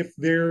idea if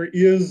there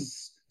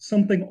is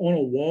something on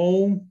a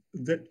wall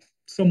that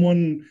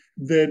someone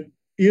that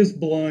is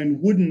blind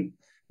wouldn't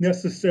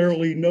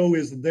necessarily know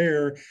is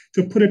there,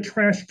 to put a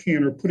trash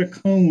can or put a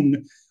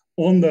cone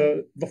on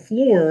the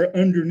floor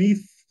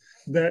underneath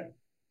that.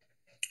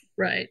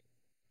 right.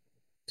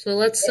 So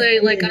let's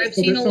say, like, I've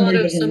So seen that a lot somebody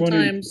of doesn't run into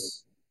it.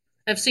 sometimes,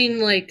 I've seen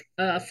like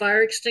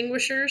fire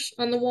extinguishers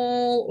on the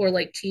wall or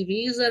like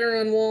TVs that are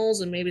on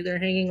walls and maybe they're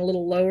hanging a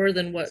little lower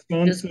than what is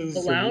Sconces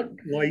or allowed.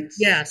 lights.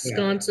 Yeah, Yeah.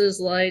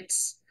 sconces,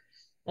 lights,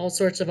 all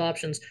sorts of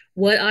options.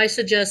 What I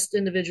suggest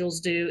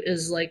individuals do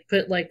is like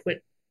put like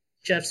what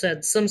Jeff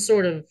said, some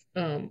sort of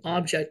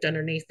object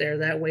underneath there.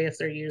 That way, if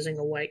they're using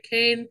a white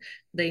cane,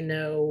 they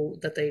know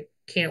that they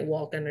can't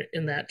walk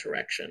in that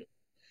direction.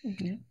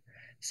 Yeah.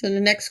 So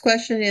the next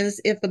question is,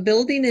 if a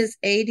building is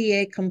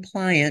ADA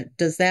compliant,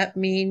 does that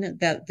mean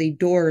that the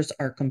doors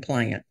are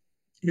compliant?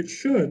 It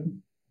should.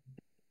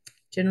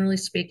 Generally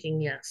speaking,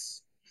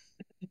 yes.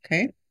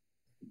 Okay.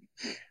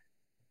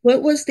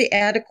 What was the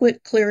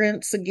adequate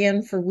clearance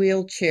again for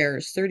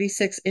wheelchairs?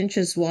 36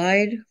 inches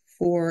wide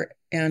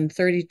and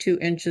 32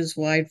 inches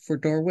wide for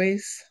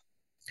doorways?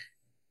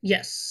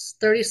 Yes,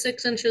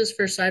 36 inches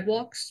for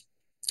sidewalks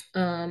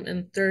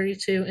and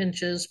 32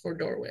 inches for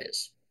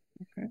doorways.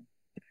 Okay.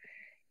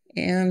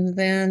 And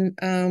then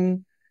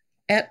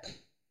at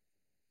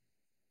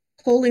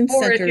polling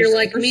Or if centers, you're a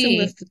like person me,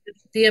 with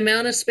the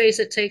amount of space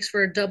it takes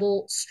for a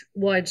double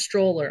wide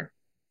stroller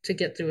to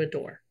get through a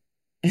door.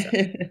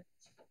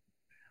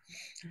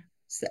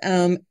 So.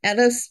 At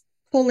a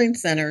polling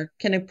center,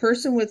 can a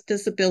person with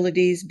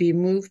disabilities be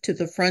moved to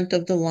the front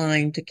of the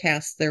line to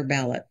cast their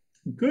ballot?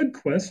 Good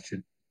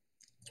question.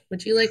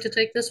 Would you like to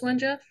take this one,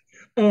 Jeff?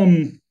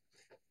 Um,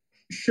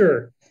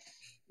 sure.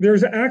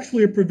 There's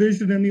actually a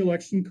provision in the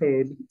election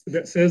code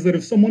that says that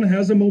if someone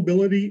has a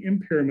mobility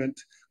impairment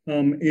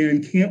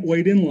and can't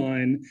wait in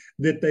line,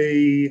 that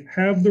they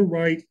have the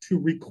right to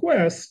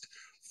request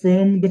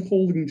from the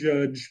polling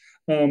judge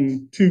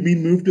to be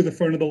moved to the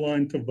front of the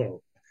line to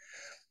vote.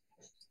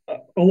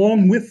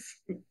 Along with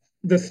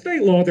the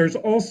state law, there's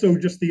also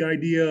just the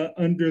idea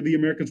under the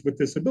Americans with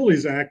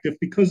Disabilities Act, if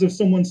because of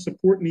someone's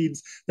support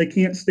needs, they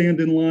can't stand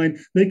in line,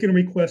 they can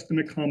request an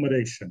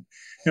accommodation.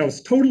 Now,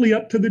 it's totally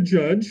up to the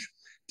judge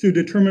to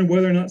determine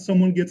whether or not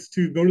someone gets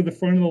to go to the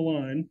front of the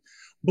line.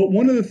 But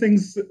one of the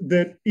things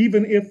that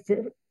even if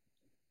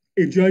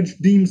a judge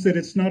deems that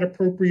it's not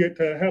appropriate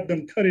to have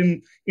them cut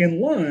in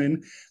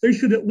line, they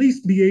should at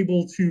least be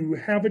able to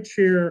have a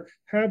chair,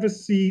 have a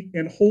seat,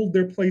 and hold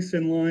their place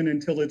in line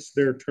until it's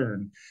their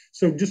turn.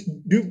 So just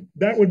do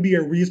that would be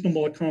a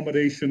reasonable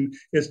accommodation,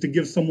 is to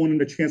give someone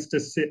a chance to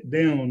sit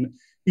down,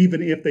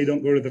 even if they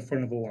don't go to the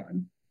front of the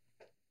line.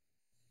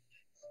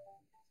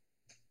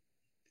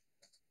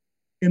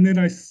 And then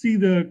I see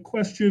the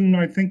question,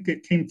 I think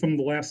it came from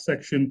the last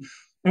section.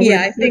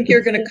 I think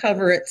you're going to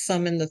cover it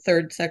some in the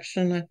third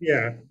section.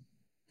 Yeah.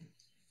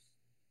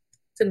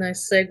 It's a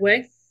nice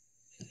segue.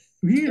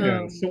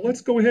 Yeah, so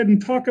let's go ahead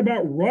and talk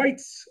about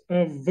rights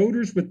of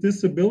voters with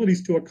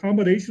disabilities to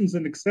accommodations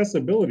and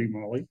accessibility,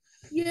 Molly.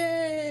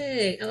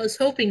 Yay! I was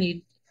hoping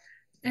you'd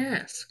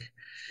ask.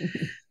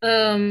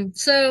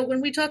 So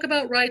when we talk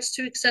about rights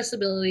to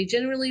accessibility,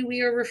 generally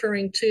we are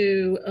referring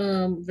to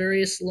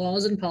various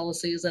laws and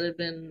policies that have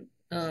been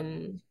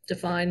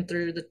defined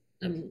through the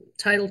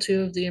Title II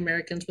of the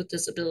Americans with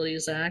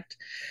Disabilities Act.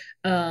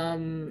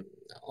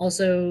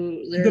 Also,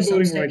 there the are some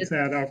Voting stated,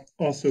 Rights Act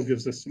also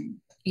gives us some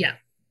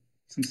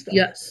stuff.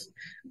 Yes.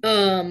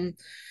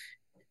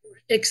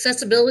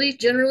 Accessibility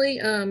generally,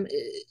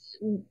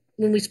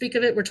 when we speak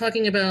of it, we're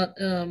talking about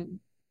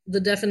the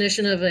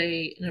definition of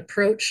an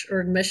approach or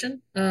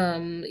admission.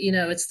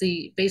 It's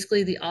the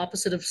basically the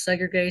opposite of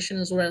segregation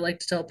is what I like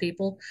to tell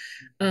people.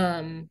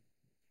 Um,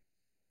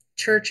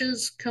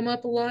 Churches come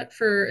up a lot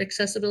for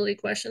accessibility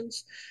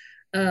questions.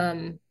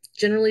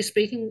 Generally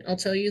speaking, I'll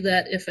tell you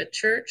that if a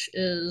church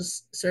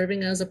is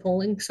serving as a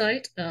polling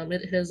site,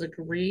 it has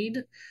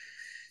agreed.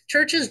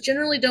 Churches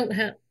generally don't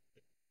have,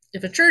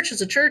 if a church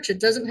is a church, it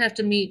doesn't have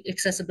to meet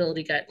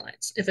accessibility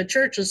guidelines. If a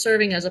church is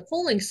serving as a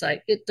polling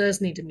site, it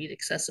does need to meet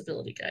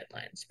accessibility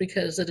guidelines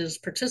because it is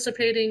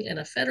participating in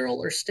a federal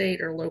or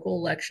state or local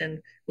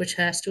election, which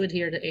has to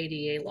adhere to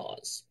ADA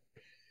laws.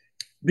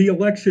 The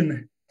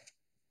election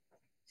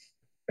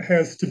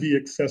has to be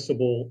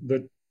accessible,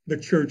 the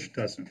church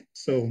doesn't.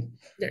 So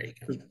there you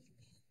go.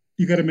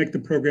 You got to make the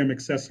program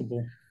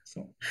accessible.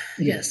 So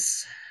anyway.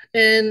 Yes.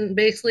 And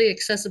basically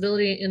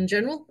accessibility in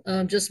general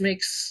just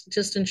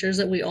ensures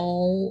that we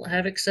all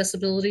have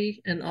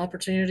accessibility and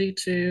opportunity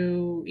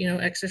to,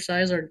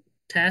 exercise our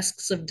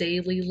tasks of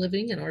daily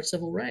living and our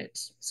civil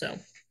rights. So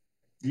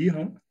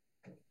yeah.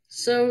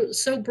 So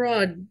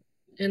broad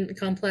and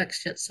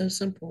complex, yet so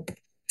simple.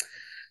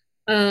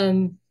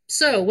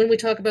 So when we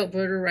talk about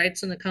voter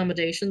rights and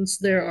accommodations,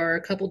 there are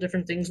a couple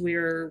different things we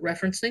are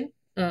referencing,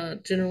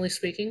 generally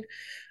speaking.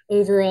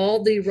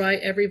 Overall,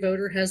 every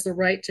voter has the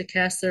right to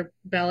cast their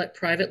ballot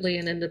privately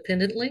and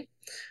independently.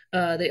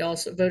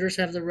 Voters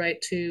have the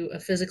right to a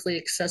physically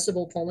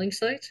accessible polling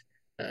site.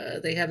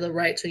 They have the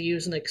right to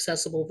use an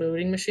accessible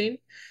voting machine.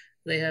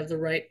 They have the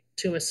right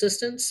to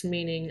assistance,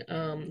 meaning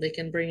they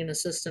can bring an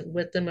assistant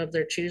with them of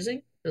their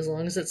choosing, as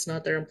long as it's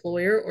not their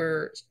employer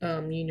or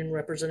union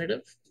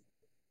representative.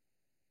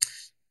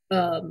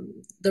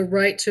 The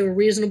right to a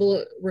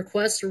reasonable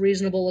request, a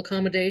reasonable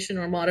accommodation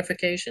or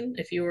modification.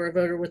 If you are a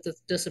voter with a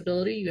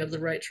disability, you have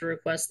the right to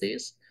request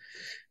these.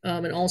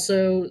 And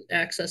also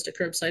access to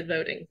curbside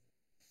voting.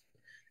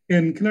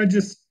 And can I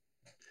just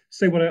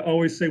say what I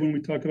always say when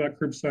we talk about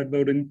curbside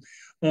voting?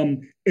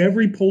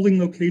 Every polling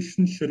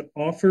location should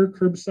offer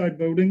curbside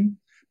voting,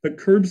 but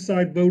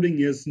curbside voting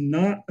is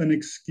not an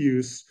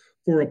excuse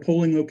for a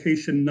polling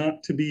location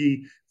not to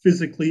be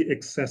physically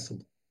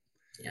accessible.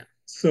 Yeah.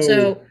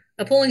 So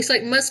a polling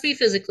site must be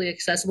physically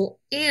accessible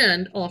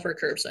and offer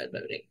curbside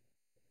voting.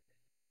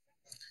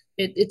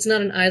 It's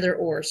not an either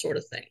or sort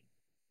of thing.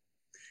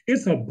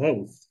 It's a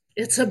both.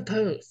 It's a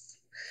both.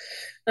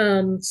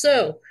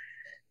 So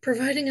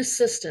providing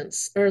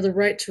assistance or the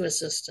right to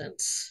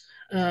assistance.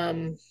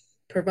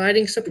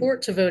 Providing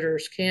support to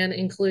voters can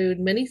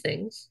include many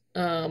things.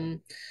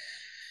 When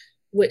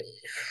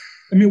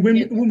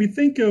we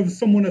think of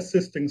someone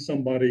assisting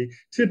somebody,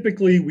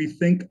 typically we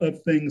think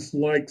of things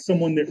like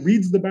someone that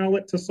reads the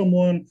ballot to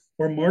someone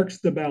or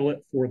marks the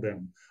ballot for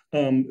them.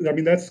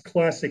 That's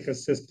classic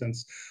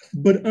assistance.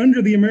 But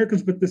under the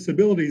Americans with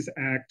Disabilities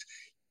Act,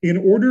 in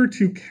order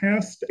to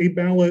cast a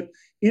ballot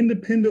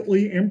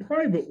independently and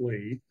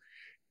privately,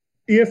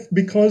 if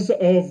because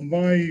of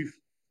my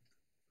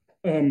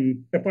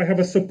if I have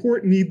a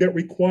support need that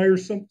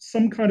requires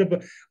some kind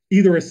of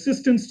either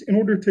assistance in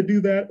order to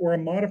do that or a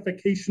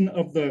modification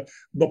of the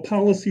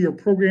policy or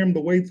program,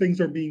 the way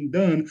things are being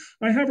done,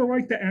 I have a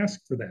right to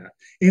ask for that.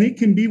 And it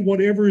can be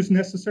whatever is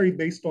necessary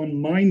based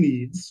on my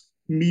needs,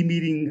 me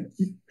meeting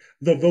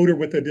the voter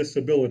with a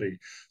disability.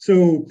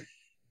 So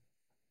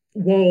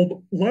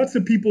while lots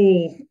of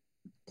people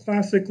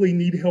classically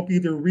need help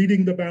either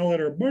reading the ballot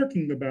or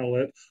marking the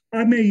ballot,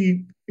 I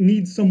may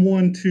need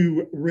someone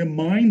to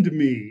remind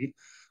me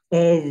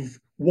of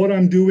what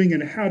I'm doing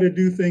and how to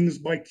do things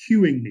by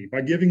cueing me,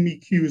 by giving me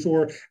cues,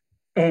 or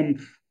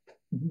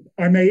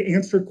I may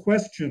answer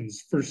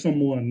questions for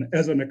someone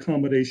as an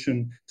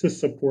accommodation to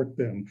support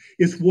them.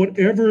 It's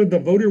whatever the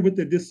voter with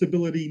the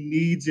disability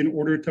needs in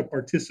order to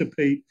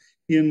participate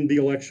in the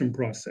election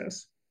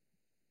process.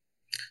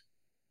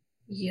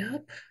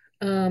 Yep.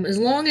 As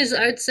long as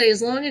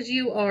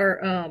you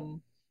are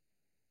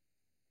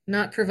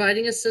not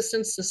providing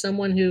assistance to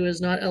someone who is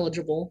not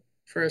eligible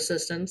for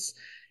assistance.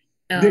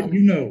 That it's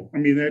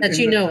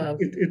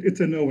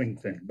a knowing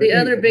thing. But the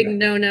other big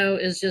no-no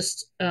is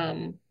just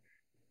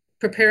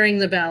preparing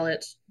the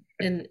ballot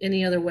in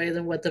any other way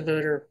than what the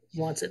voter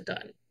wants it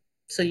done.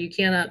 So you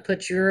cannot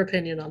put your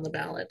opinion on the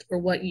ballot or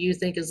what you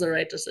think is the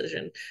right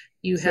decision.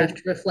 You have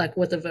to reflect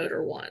what the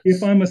voter wants.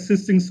 If I'm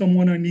assisting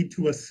someone, I need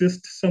to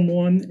assist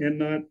someone and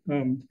not.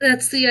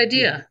 That's the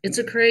idea. It's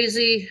a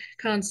crazy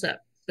concept,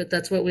 but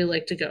that's what we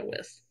like to go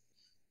with.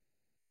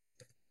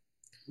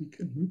 We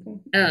can move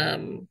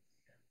on.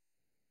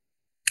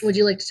 Would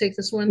you like to take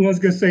this one? Well, I was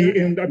going to say,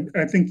 and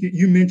I think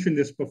you mentioned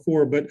this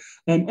before, but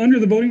under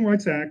the Voting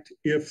Rights Act,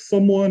 if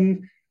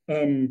someone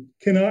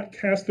cannot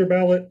cast their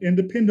ballot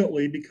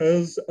independently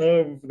because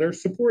of their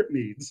support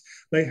needs,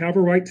 they have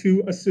a right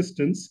to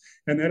assistance,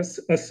 and that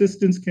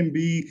assistance can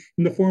be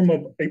in the form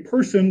of a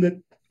person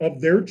that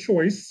of their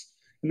choice,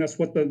 and that's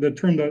what the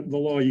term the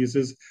law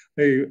uses,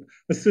 a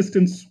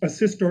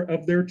assister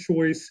of their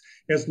choice,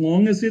 as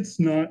long as it's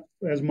not,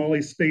 as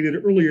Molly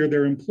stated earlier,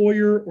 their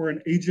employer or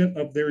an agent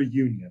of their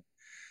union.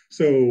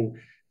 So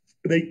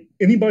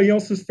anybody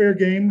else is fair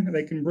game.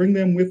 They can bring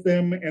them with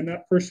them, and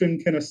that person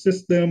can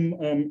assist them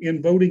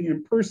in voting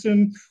in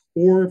person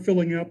or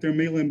filling out their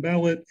mail-in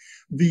ballot.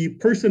 The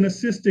person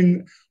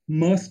assisting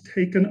must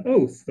take an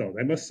oath, though.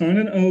 They must sign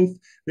an oath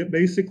that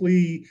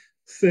basically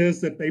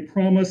says that they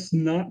promise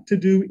not to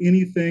do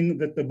anything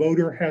that the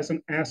voter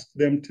hasn't asked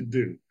them to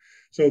do.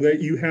 So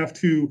that you have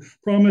to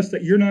promise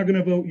that you're not going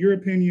to vote your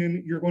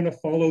opinion, you're going to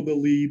follow the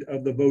lead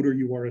of the voter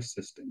you are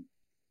assisting.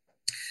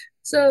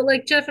 So,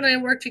 like Jeff and I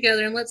work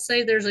together, and let's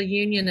say there's a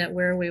union at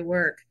where we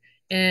work,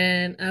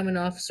 and I'm an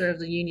officer of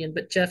the union,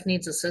 but Jeff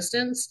needs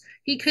assistance.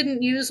 He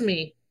couldn't use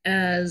me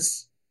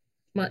as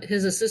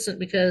his assistant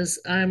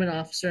because I'm an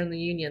officer in the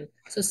union.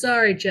 So,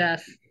 sorry,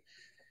 Jeff.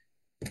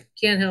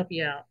 Can't help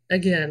you out.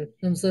 Again,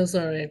 I'm so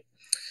sorry.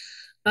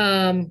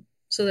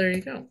 So there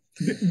you go.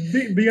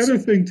 The other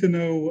thing to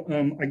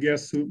know, I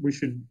guess we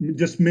should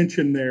just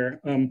mention there,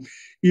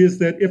 is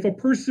that if a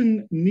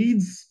person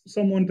needs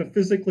someone to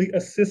physically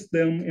assist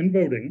them in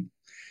voting,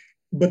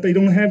 but they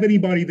don't have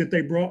anybody that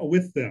they brought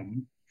with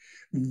them,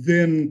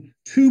 then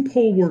two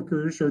poll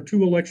workers or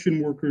two election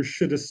workers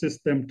should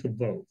assist them to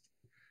vote.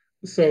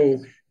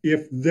 So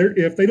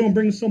if they don't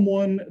bring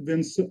someone,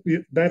 then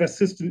that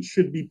assistance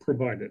should be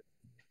provided.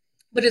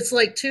 But it's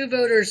like two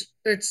voters,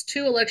 it's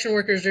two election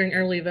workers during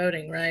early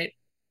voting, right?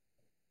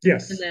 And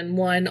Yes, then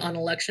one on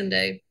election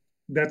day.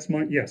 that's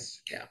my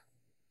yes. Yeah.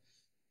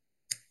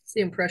 It's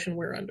the impression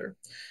we're under.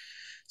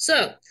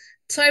 So,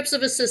 types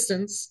of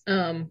assistance,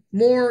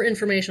 more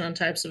information on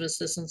types of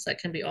assistance that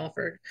can be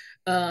offered.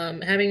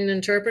 Having an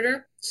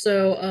interpreter.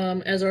 So,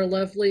 as our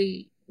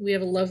lovely, we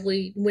have a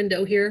lovely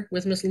window here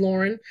with Miss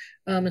Lauren.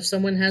 If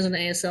someone has an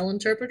ASL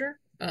interpreter,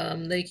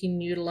 they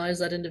can utilize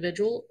that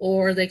individual,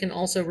 or they can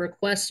also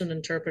request an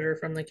interpreter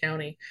from the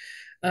county.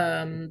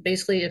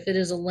 Basically, if it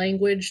is a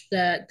language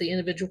that the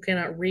individual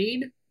cannot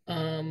read,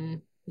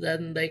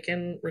 then they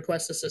can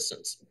request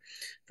assistance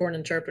for an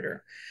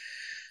interpreter.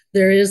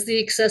 There is the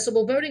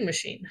accessible voting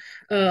machine.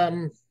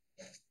 It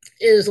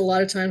is a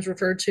lot of times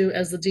referred to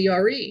as the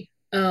DRE.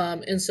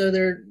 And so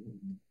there are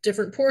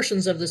different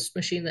portions of this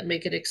machine that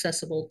make it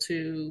accessible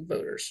to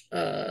voters.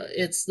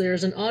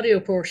 There's an audio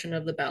portion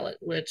of the ballot,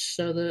 which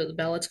so the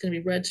ballot's going to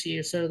be read to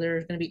you. So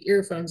there's going to be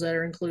earphones that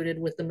are included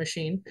with the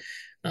machine,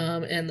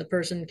 and the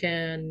person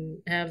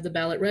can have the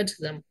ballot read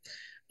to them.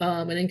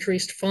 An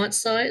increased font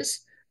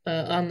size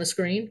on the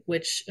screen,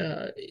 which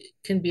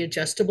can be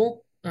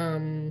adjustable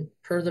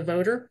per the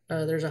voter.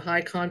 There's a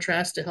high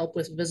contrast to help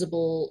with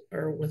visible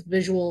or with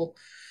visual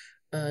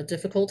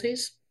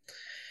difficulties.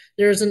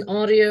 There's an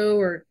audio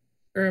or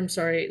I'm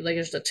sorry, like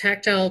there's a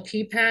tactile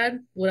keypad,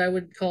 what I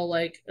would call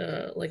like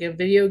a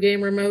video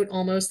game remote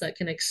almost that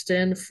can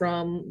extend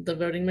from the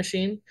voting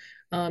machine.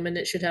 And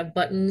it should have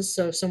buttons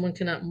so if someone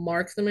cannot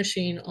mark the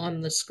machine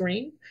on the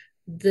screen,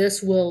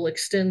 this will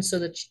extend so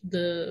that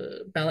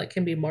the ballot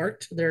can be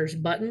marked. There's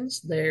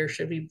buttons. There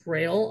should be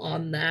braille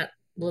on that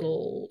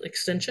little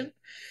extension.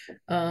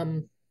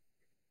 So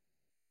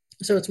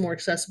it's more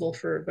accessible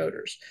for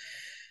voters.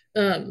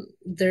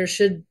 There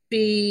should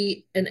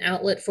be an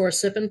outlet for a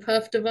sip and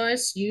puff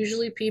device.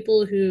 Usually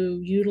people who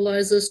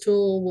utilize this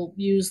tool will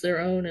use their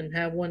own and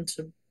have one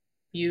to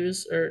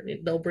use, or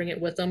they'll bring it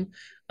with them,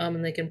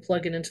 and they can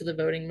plug it into the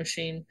voting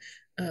machine.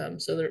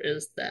 So there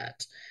is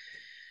that.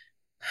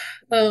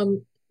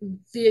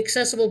 The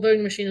accessible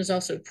voting machine is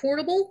also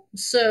portable.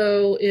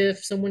 So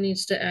if someone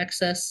needs to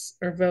access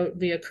or vote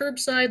via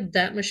curbside,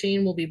 that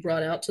machine will be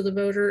brought out to the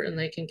voter and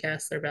they can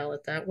cast their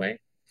ballot that way.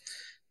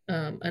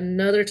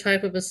 Another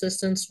type of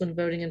assistance when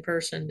voting in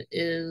person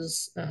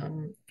is,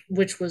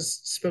 which was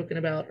spoken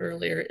about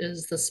earlier,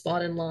 is the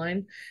spot in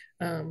line,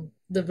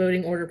 the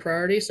voting order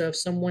priority. So if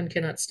someone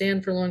cannot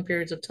stand for long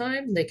periods of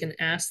time, they can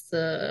ask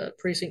the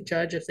precinct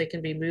judge if they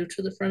can be moved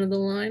to the front of the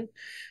line.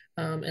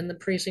 And the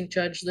precinct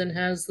judge then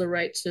has the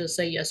right to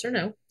say yes or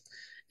no.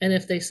 And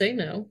if they say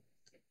no,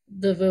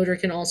 the voter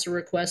can also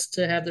request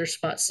to have their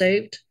spot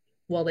saved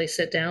while they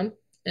sit down.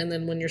 And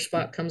then when your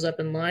spot comes up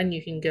in line,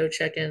 you can go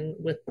check in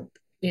with,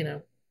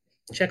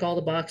 check all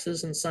the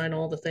boxes and sign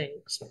all the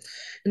things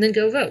and then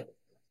go vote.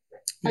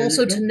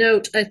 Also to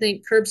note, I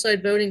think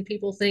curbside voting,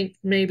 people think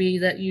maybe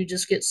that you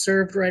just get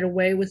served right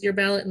away with your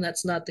ballot, and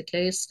that's not the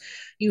case.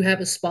 You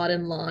have a spot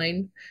in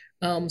line.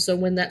 So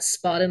when that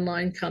spot in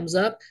line comes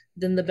up,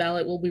 then the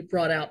ballot will be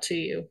brought out to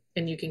you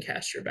and you can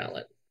cast your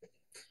ballot.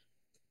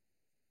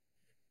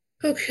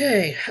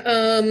 Okay.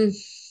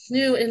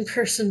 New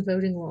in-person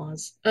voting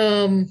laws.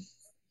 I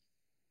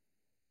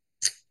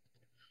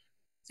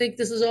think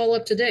this is all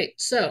up to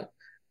date. So,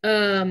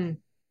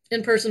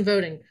 in-person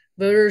voting,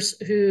 voters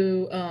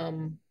who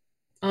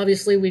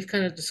obviously we've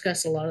kind of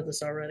discussed a lot of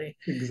this already.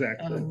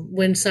 Exactly.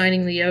 When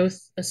signing the oath,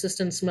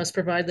 assistants must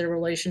provide their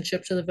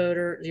relationship to the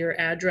voter, your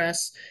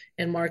address,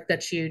 and mark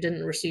that you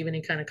didn't receive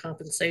any kind of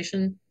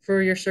compensation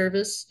for your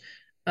service.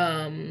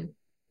 Also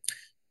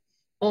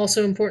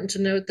important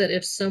to note that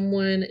if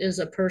someone is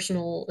a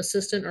personal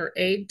assistant or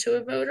aide to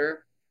a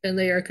voter and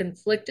they are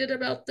conflicted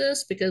about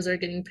this because they're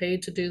getting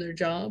paid to do their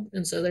job,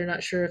 and so they're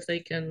not sure if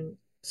they can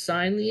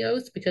sign the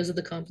oath because of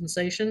the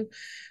compensation,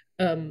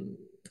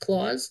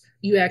 clause,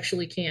 you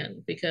actually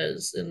can,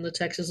 because in the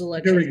Texas They're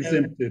election code,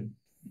 exempted.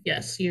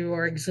 yes, you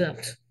are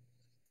exempt.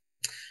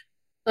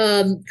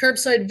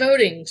 Curbside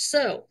voting.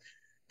 So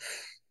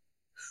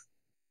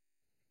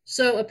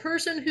a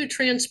person who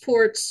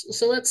transports,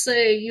 so let's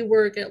say you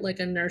work at like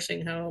a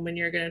nursing home and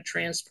you're going to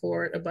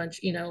transport a bunch,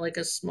 like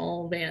a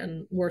small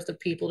van worth of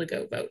people to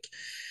go vote.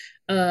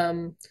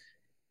 Um,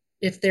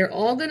 if they're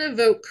all going to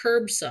vote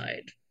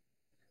curbside,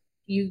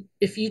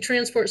 if you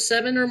transport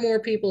 7 or more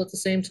people at the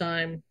same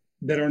time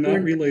that are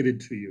not related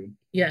to you,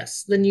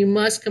 yes, then you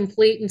must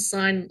complete and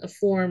sign a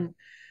form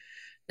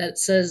that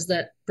says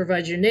that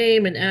provides your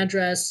name and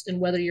address and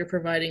whether you're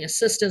providing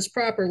assistance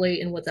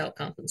properly and without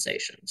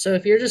compensation. So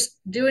if you're just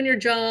doing your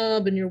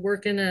job and you're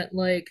working at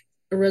like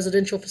a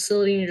residential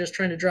facility and you're just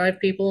trying to drive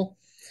people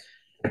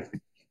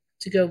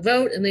to go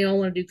vote and they all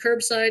want to do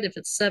curbside, if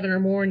it's 7 or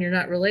more and you're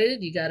not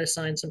related, you got to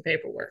sign some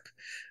paperwork.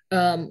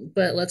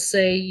 But let's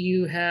say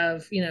you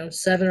have,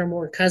 7 or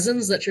more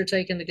cousins that you're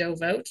taking to go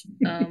vote.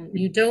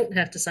 You don't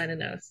have to sign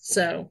an oath.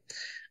 So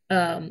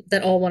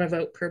that all want to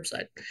vote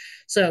curbside.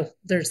 So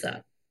there's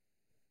that.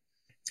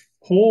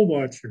 Poll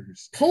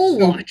watchers. Poll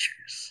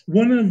watchers.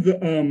 One of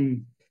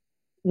the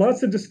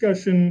lots of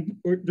discussion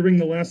during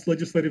the last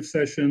legislative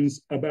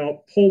sessions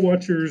about poll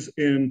watchers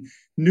and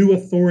new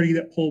authority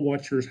that poll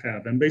watchers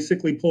have. And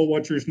basically, poll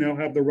watchers now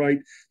have the right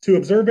to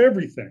observe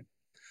everything.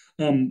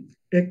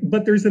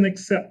 But there's an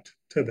except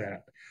to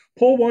that.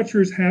 Poll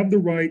watchers have the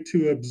right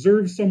to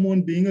observe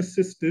someone being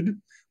assisted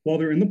while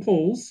they're in the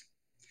polls,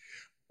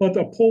 but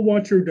a poll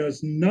watcher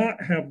does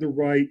not have the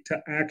right to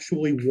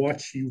actually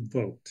watch you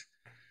vote.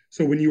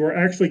 So when you are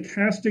actually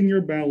casting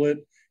your ballot,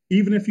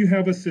 even if you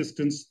have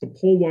assistance, the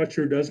poll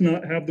watcher does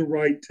not have the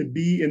right to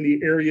be in the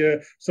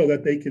area so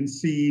that they can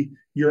see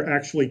you're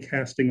actually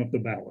casting of the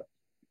ballot.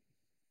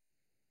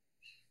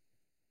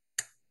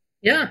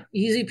 Yeah,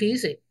 easy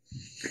peasy.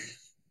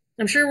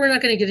 I'm sure we're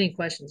not going to get any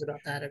questions about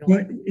that at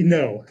all.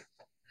 No.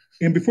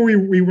 And before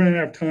we run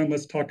out of time,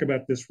 let's talk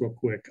about this real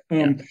quick.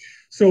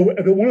 So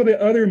one of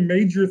the other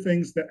major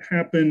things that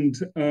happened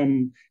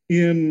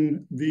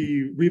in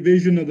the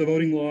revision of the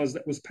voting laws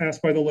that was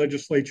passed by the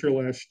legislature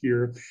last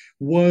year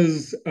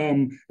was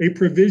a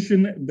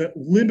provision that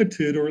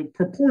limited or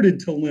purported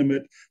to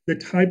limit the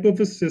type of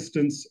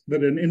assistance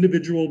that an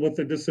individual with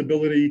a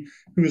disability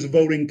who is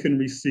voting can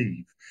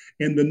receive.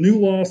 And the new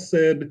law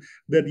said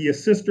that the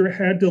assister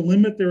had to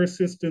limit their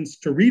assistance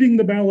to reading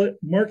the ballot,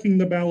 marking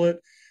the ballot,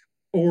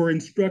 or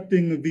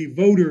instructing the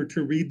voter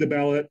to read the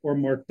ballot or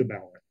mark the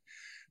ballot.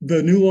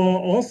 The new law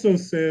also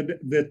said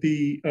that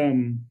the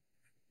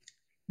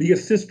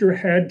assister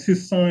had to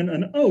sign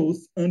an oath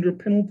under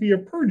penalty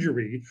of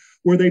perjury,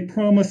 where they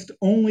promised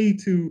only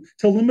to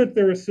limit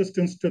their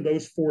assistance to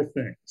those 4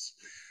 things.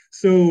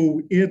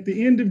 So at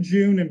the end of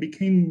June, and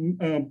became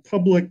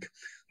public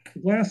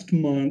last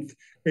month,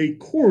 a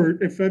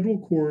federal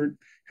court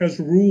has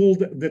ruled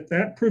that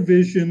that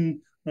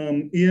provision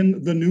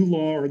in the new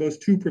law, or those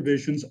 2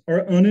 provisions,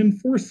 are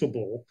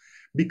unenforceable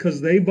because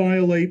they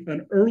violate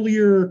an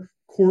earlier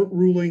court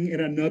ruling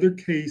in another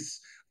case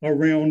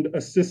around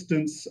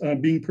assistance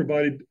being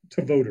provided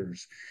to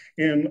voters.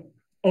 And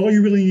all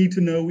you really need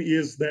to know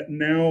is that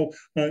now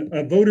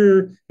a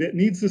voter that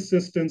needs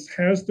assistance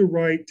has the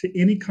right to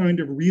any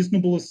kind of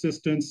reasonable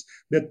assistance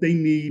that they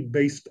need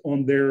based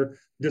on their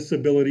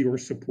disability or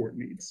support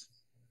needs.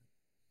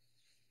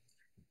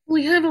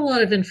 We have a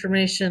lot of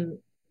information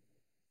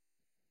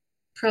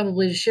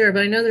probably to share,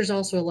 but I know there's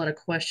also a lot of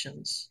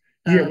questions.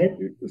 Yeah,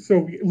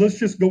 so let's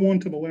just go on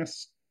to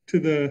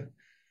the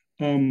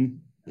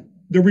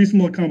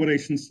reasonable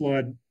accommodation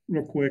slide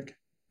real quick.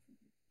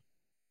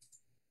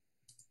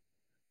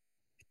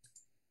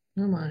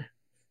 Oh my.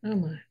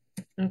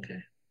 Okay.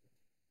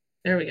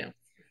 There we go.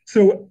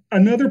 So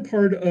another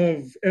part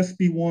of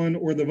SB1,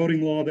 or the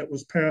voting law that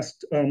was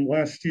passed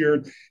last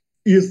year,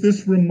 is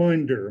this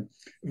reminder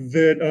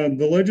that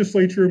the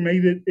legislature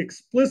made it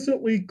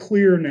explicitly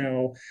clear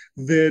now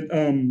that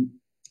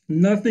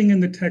nothing in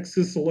the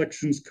Texas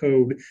Elections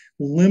Code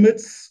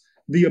limits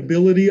the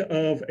ability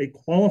of a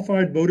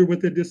qualified voter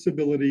with a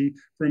disability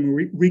from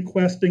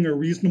requesting a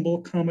reasonable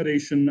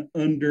accommodation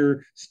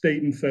under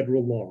state and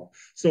federal law.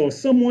 So if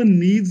someone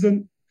needs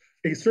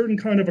a certain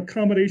kind of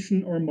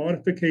accommodation or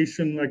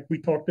modification, like we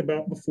talked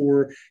about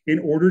before, in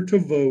order to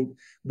vote,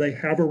 they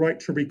have a right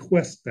to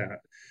request that.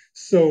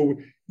 So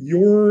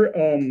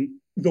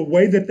the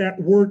way that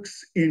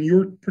works in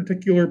your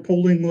particular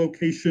polling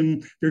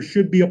location, there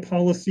should be a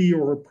policy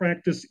or a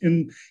practice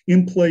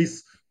in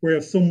place where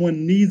if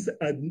someone needs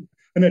an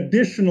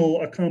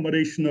additional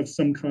accommodation of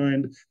some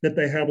kind, that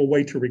they have a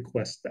way to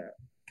request that.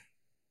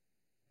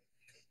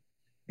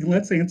 And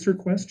let's answer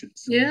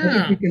questions.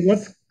 Yeah.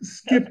 Let's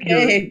skip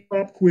your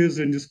pop quiz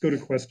and just go to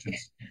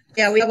questions.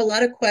 Yeah, we have a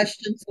lot of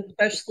questions,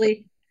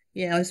 especially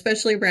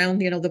around,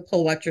 the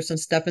poll watchers and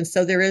stuff. And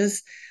so there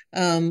is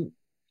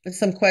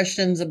some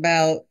questions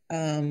about,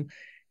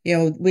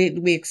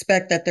 we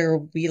expect that there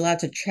will be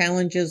lots of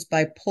challenges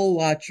by poll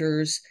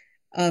watchers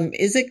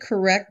Is it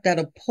correct that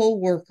a poll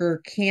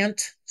worker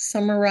can't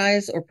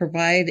summarize or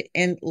provide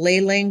in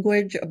lay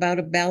language about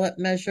a ballot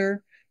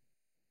measure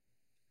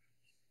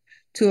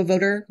to a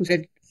voter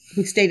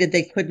who stated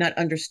they could not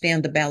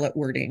understand the ballot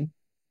wording?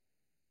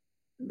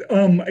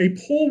 A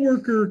poll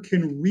worker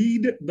can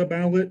read the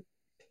ballot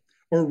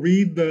or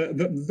read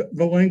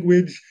the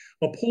language.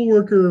 A poll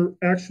worker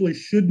actually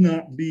should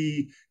not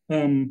be,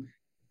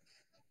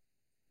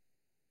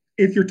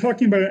 if you're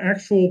talking about an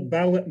actual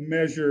ballot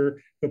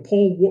measure, the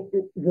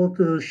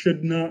worker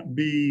should not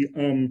be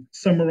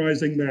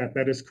summarizing that.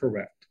 That is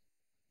correct.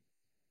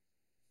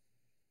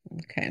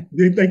 Okay.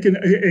 They can,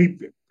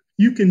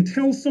 you can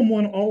tell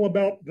someone all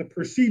about the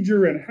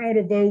procedure and how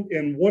to vote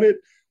and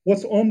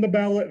what's on the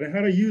ballot and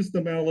how to use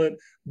the ballot.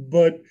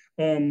 But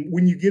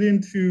when you get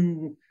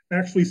into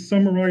actually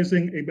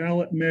summarizing a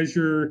ballot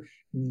measure,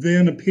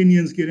 then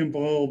opinions get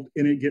involved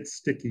and it gets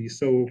sticky.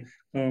 So,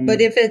 but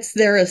if it's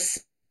their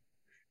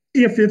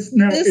if it's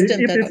now,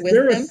 assistant if that's it's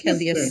with them, can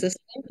the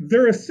assistant?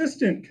 their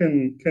assistant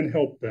can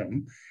help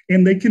them,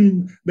 and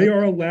they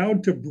are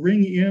allowed to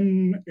bring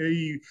in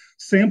a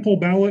sample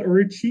ballot or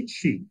a cheat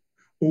sheet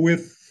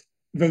with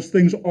those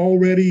things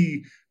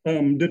already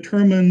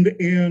determined,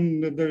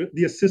 and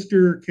the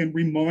assister can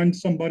remind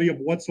somebody of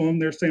what's on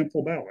their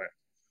sample ballot.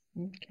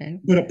 Okay.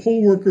 But a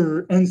poll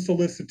worker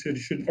unsolicited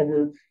should,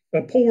 or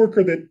a poll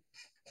worker that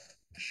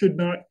should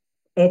not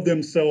of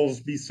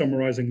themselves be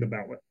summarizing the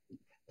ballot.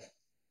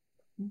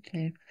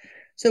 Okay.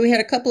 So we had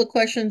a couple of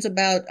questions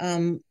about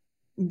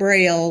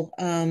Braille.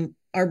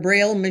 Are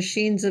Braille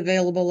machines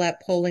available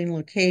at polling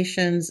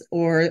locations,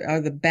 or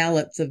are the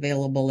ballots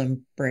available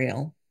in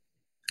Braille?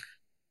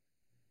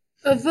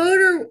 A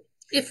voter,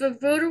 if a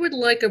voter would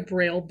like a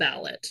Braille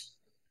ballot,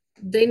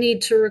 they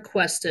need to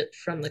request it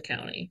from the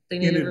county. They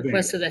need to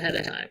request it ahead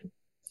of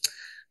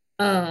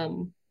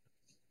time.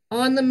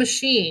 On the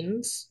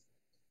machines,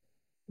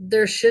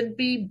 there should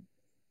be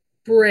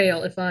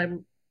Braille. If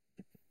I'm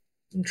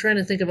trying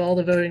to think of all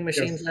the voting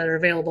machines that are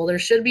available. There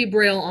should be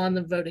Braille on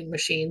the voting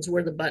machines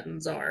where the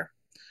buttons are.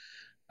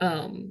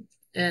 And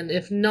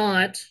if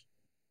not,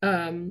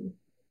 um,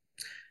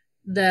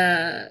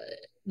 the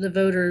the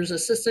voter's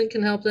assistant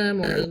can help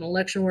them, or as an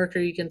election worker,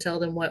 you can tell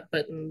them what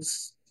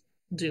buttons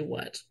do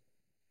what.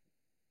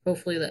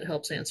 Hopefully that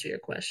helps answer your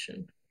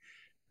question.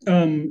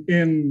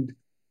 And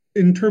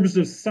in terms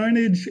of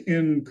signage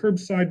and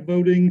curbside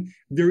voting,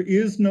 there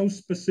is no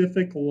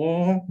specific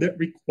law that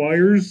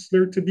requires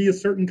there to be a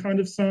certain kind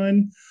of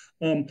sign.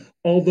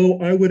 Although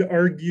I would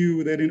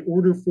argue that in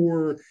order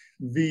for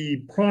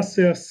the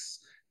process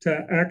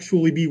to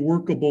actually be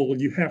workable,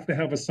 you have to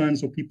have a sign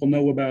so people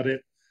know about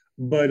it.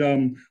 But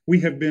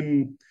we have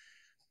been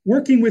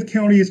working with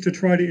counties to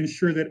try to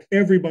ensure that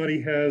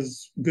everybody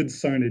has good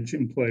signage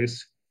in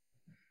place.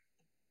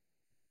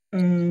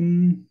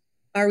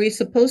 Are we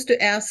supposed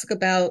to ask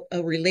about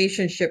a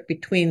relationship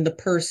between the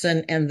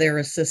person and their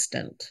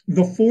assistant?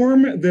 The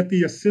form that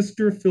the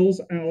assister fills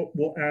out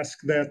will ask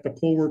that. The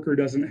poll worker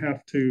doesn't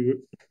have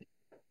to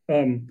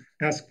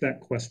ask that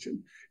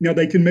question. Now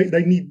they can make,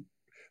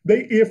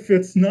 if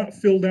it's not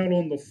filled out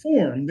on the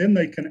form, then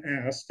they can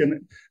ask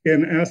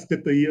and ask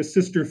that the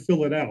assister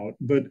fill it out,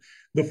 but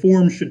the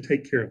form should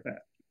take care of that.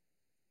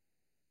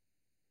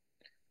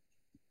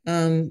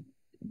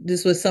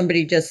 This was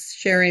somebody just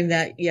sharing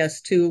that,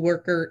 yes, two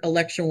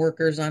election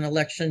workers on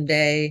election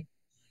day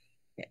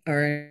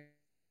are.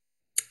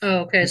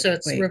 Oh, okay, so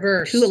it's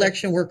reversed. Two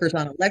election workers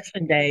on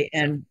election day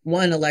and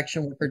one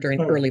election worker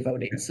during early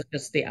voting. So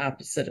just the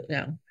opposite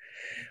now.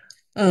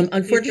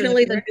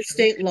 Unfortunately, the new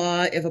state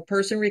law, if a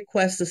person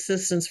requests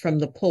assistance from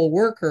the poll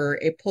worker,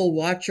 a poll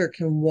watcher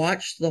can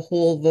watch the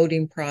whole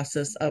voting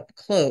process up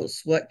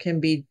close. What can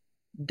be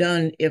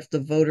done if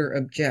the voter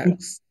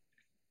objects?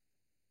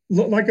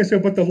 Like I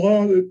said, but the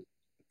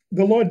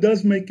law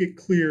does make it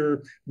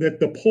clear that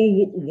the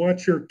poll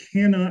watcher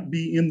cannot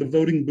be in the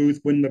voting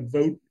booth when the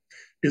vote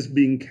is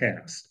being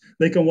cast.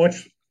 They can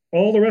watch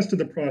all the rest of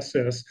the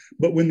process,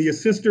 but when the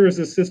assister is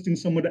assisting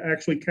someone to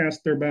actually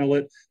cast their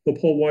ballot, the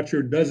poll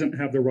watcher doesn't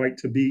have the right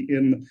to be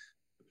in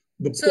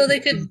the so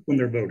they could when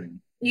they're voting.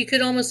 You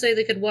could almost say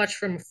they could watch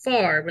from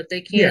afar, but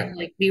they can't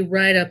like be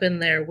right up in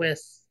there with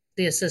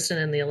the assistant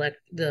and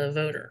the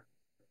voter.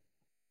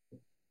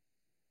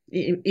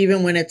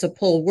 Even when it's a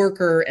poll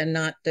worker and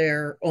not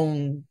their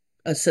own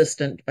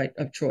assistant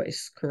of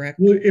choice, correct?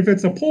 Well, if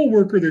it's a poll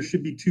worker, there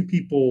should be two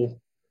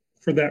people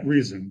for that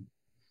reason.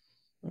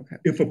 Okay.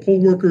 If a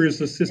poll worker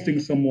is assisting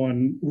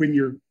someone when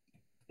you're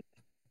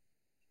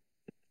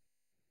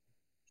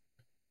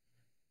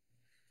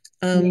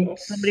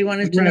somebody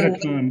wanted to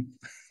know.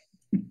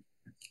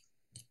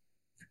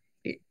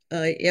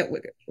 Yeah,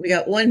 we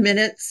got 1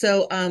 minute.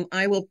 So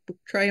I will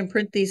try and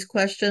print these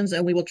questions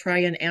and we will try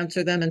and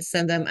answer them and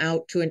send them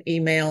out to an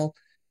email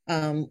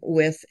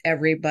with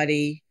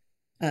everybody,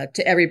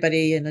 to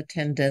everybody in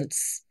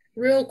attendance.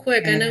 Real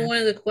quick, I know one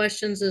of the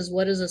questions is,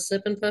 what is a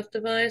sip and puff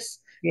device?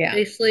 Yeah.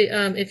 Basically,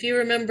 if you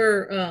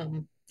remember,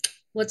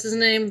 what's his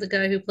name? The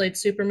guy who played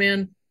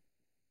Superman,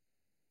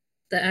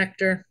 the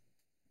actor.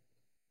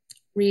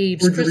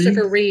 Reeves, George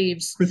Christopher Reeves?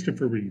 Reeves,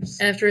 Christopher Reeves.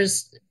 after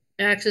his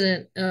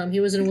accident, he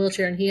was in a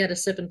wheelchair and he had a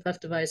sip and puff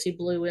device. He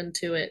blew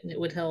into it and it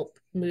would help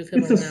move him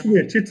It's a around.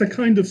 switch. It's a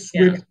kind of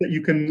Yeah. switch that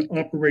you can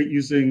operate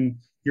using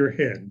your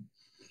head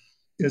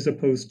as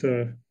opposed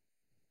to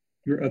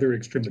your other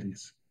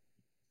extremities.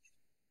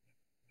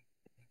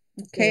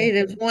 Okay, it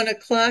is 1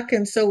 o'clock,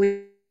 and so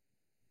we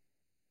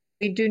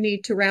do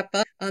need to wrap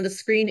up. On the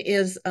screen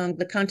is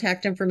the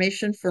contact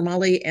information for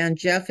Molly and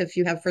Jeff if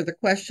you have further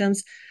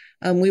questions.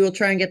 We will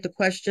try and get the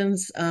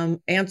questions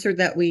answered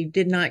that we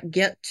did not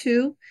get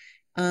to,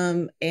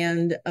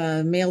 and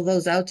mail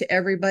those out to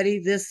everybody.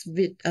 This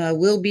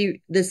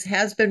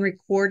has been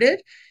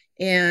recorded,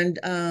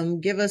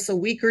 and give us a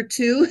week or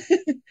two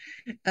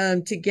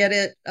to get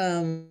it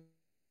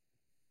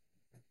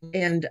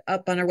and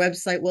up on our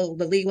website. Well,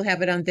 the league will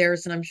have it on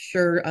theirs, and I'm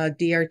sure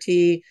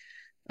DRT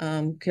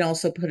can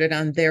also put it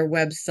on their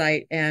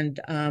website, and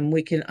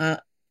we can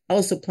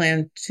also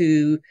plan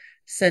to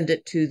send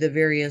it to the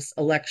various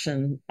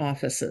election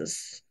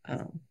offices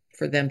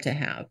for them to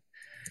have.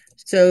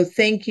 So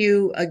thank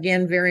you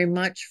again very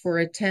much for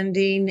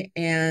attending,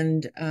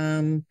 and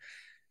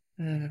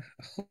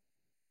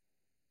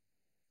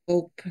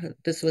hope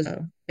this was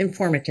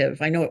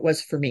informative. I know it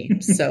was for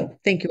me. So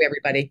thank you,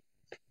 everybody.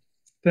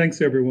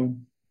 Thanks,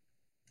 everyone.